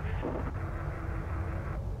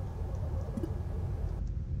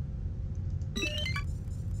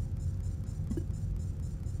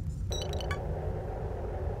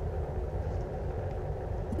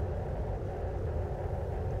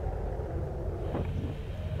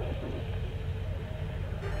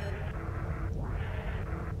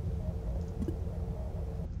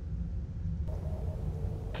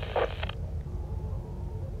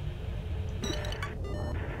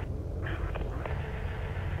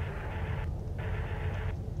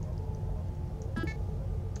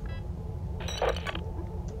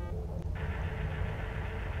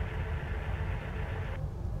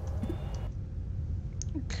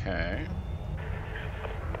 Okay.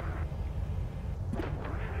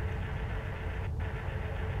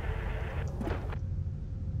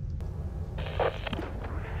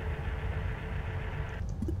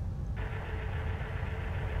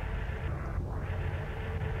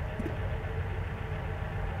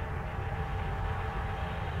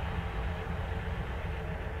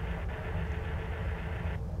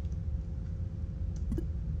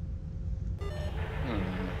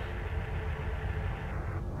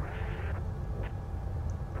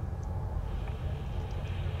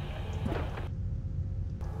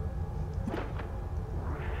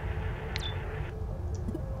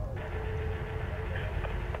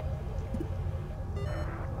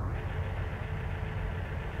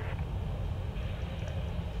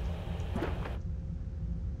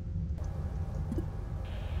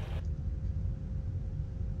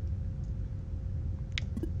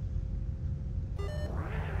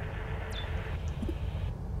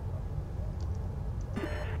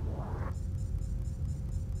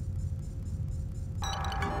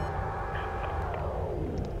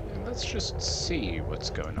 Let's just see what's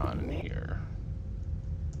going on in here.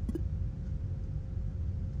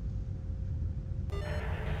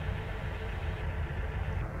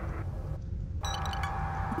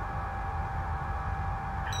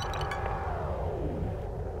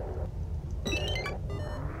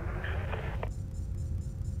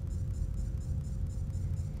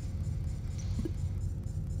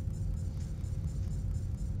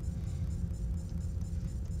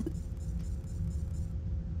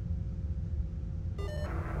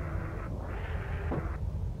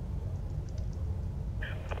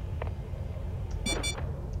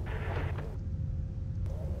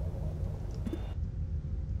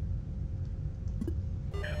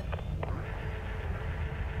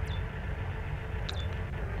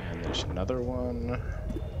 another one.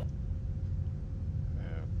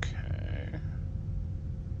 Okay.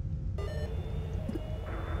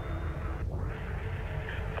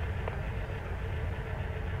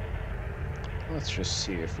 Let's just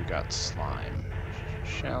see if we got slime,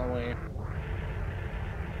 shall we?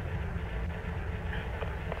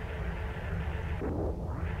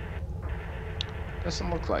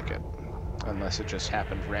 Doesn't look like it, unless it just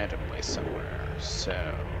happened randomly somewhere.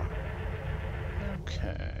 So,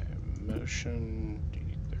 okay, motion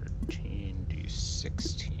D13,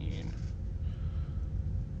 D16.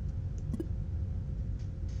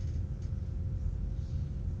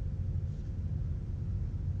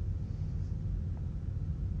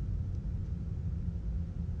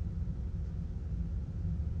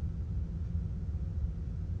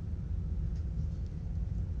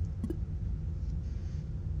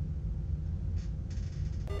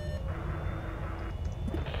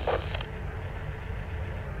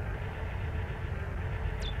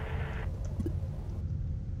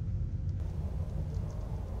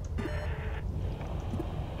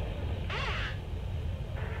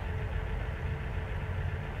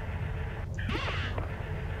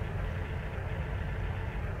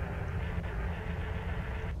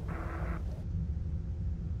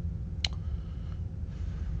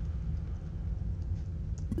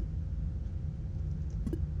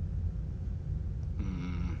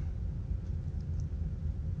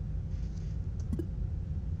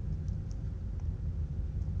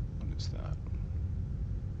 That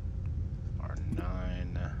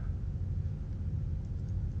R9.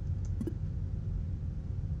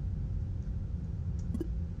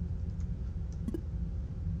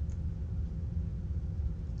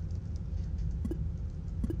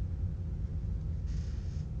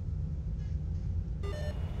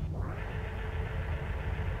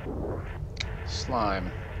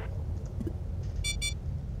 Slime.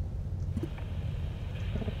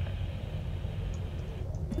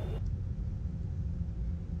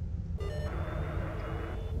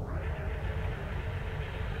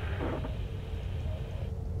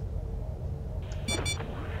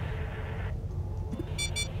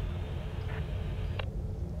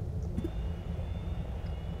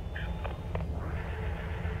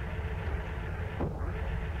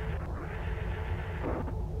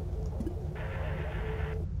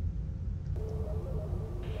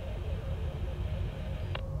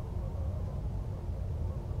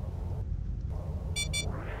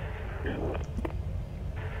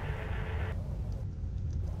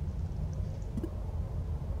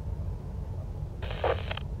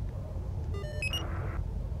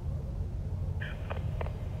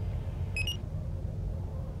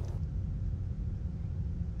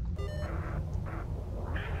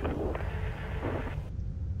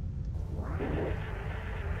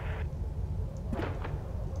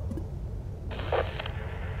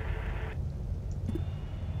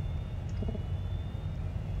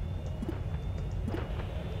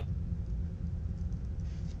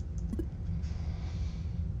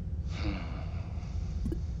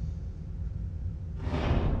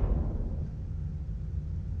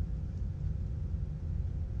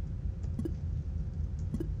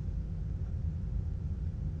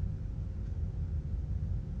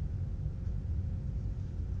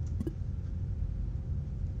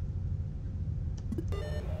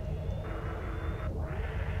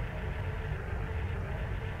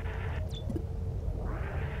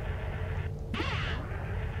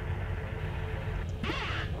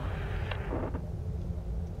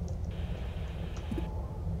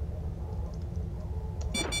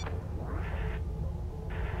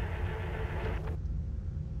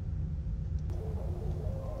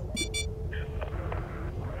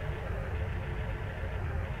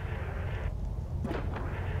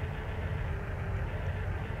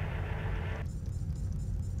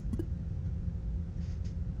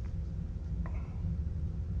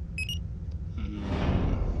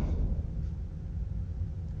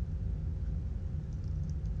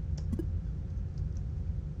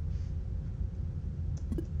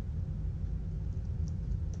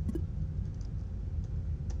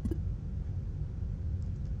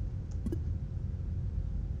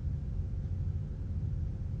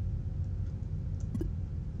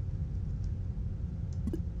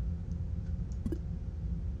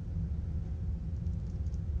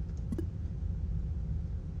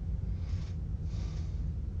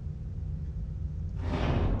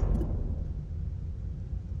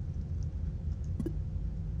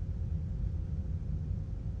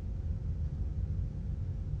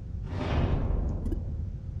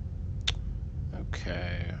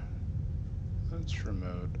 Okay, let's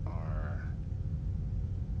remote R9,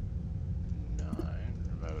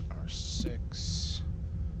 remote R6. R6.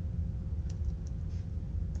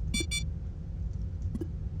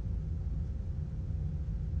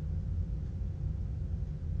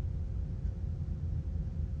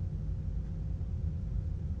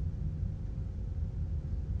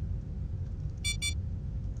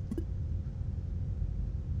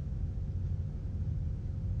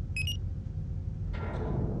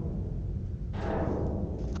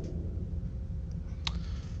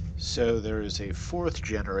 So there is a fourth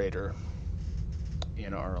generator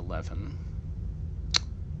in R11,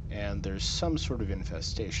 and there's some sort of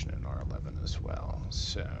infestation in R11 as well.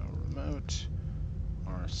 So remote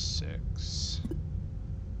R6,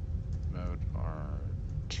 remote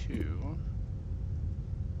R2.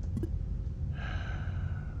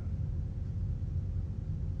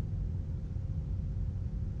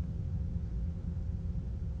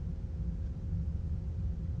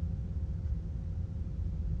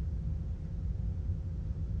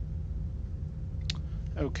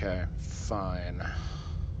 Okay, fine.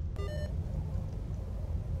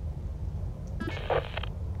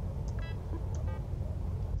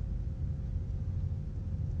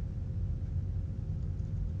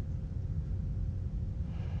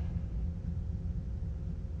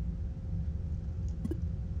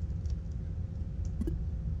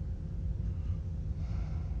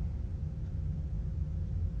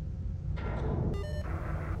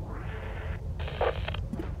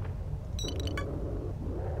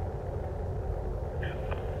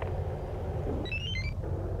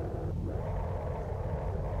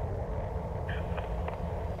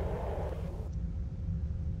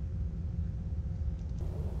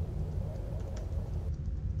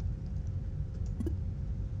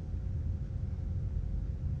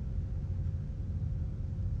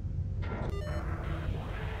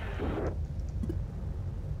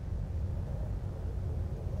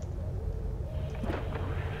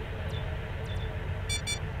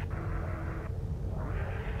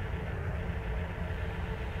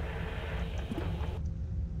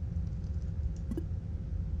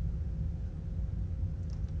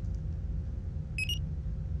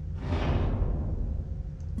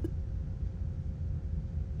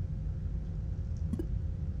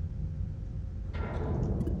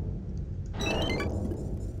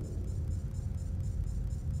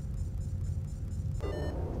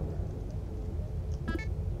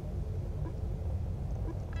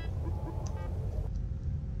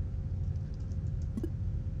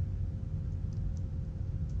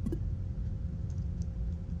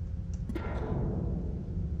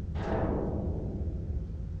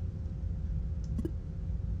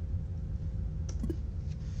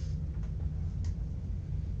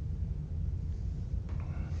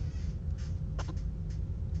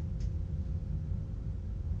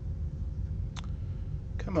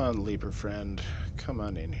 Come on, Leaper friend. Come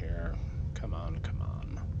on in here. Come on, come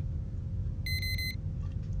on.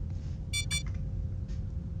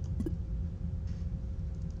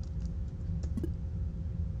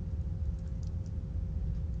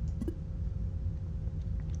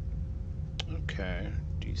 Okay,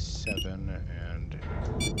 D7 and...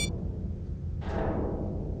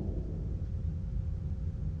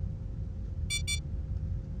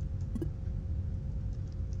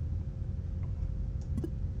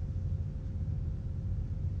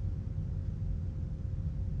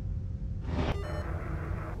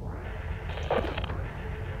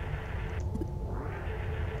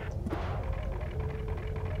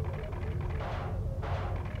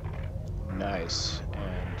 Nice,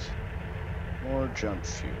 and more jump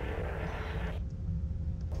fuel.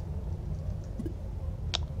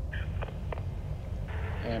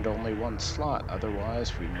 And only one slot,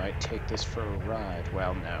 otherwise we might take this for a ride.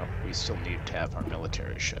 Well, no, we still need to have our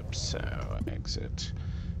military ships, so exit.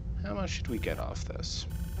 How much did we get off this?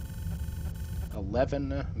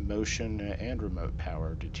 11 motion and remote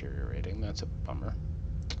power deteriorating, that's a bummer.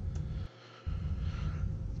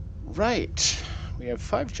 Right. We have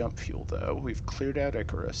 5 jump fuel, though. We've cleared out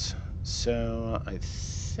Icarus. So, I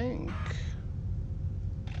think...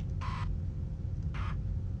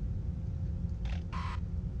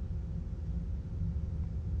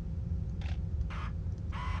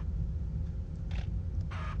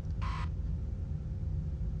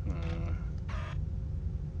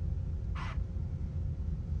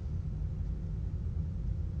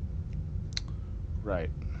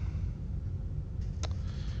 Right.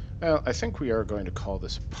 Well, I think we are going to call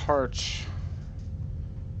this apart.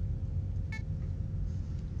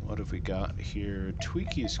 What have we got here?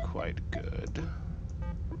 Tweaky's quite good.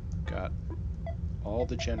 Got all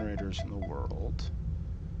the generators in the world.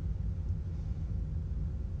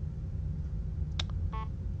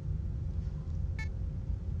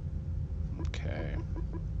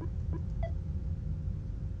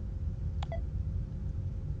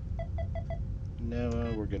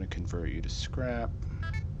 Noah, we're going to convert you to scrap.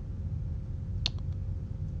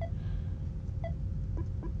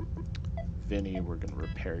 Vinny, we're going to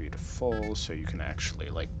repair you to full so you can actually,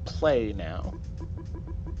 like, play now.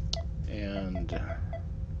 And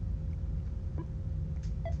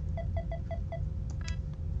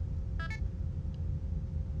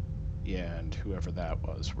yeah, and whoever that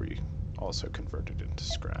was, we also converted into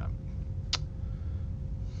scrap.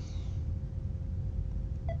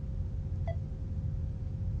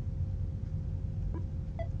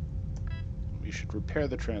 We should repair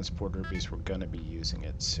the transporter because we're going to be using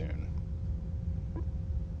it soon.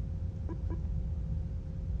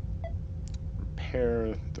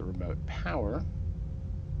 Repair the remote power.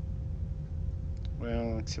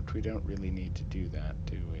 Well, except we don't really need to do that,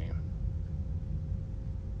 do we?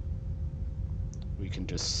 We can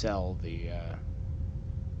just sell the,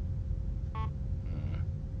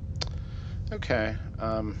 Okay,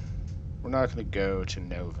 we're not going to go to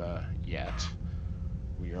Nova yet.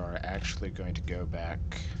 We are actually going to go back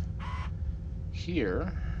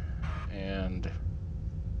here and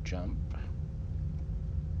jump.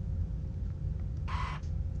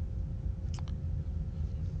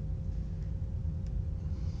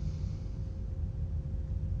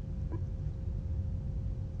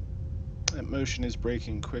 That motion is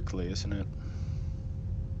breaking quickly, isn't it?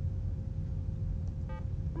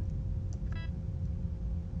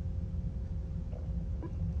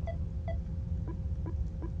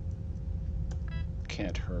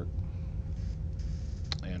 Can't hurt.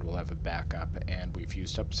 And we'll have a backup, and we've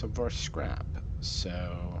used up some of our scrap.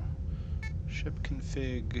 So, ship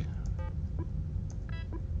config.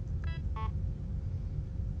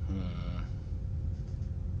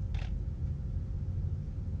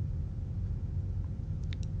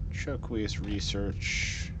 Chokeways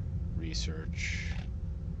research,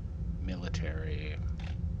 military,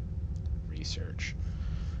 research.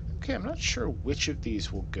 Okay, I'm not sure which of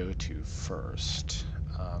these we'll go to first.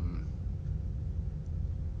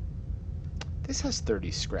 This has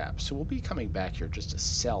 30 scrap, so we'll be coming back here just to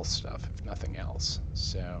sell stuff, if nothing else.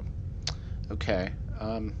 So, okay.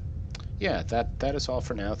 Yeah, that is all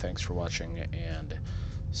for now. Thanks for watching, and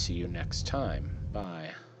see you next time. Bye.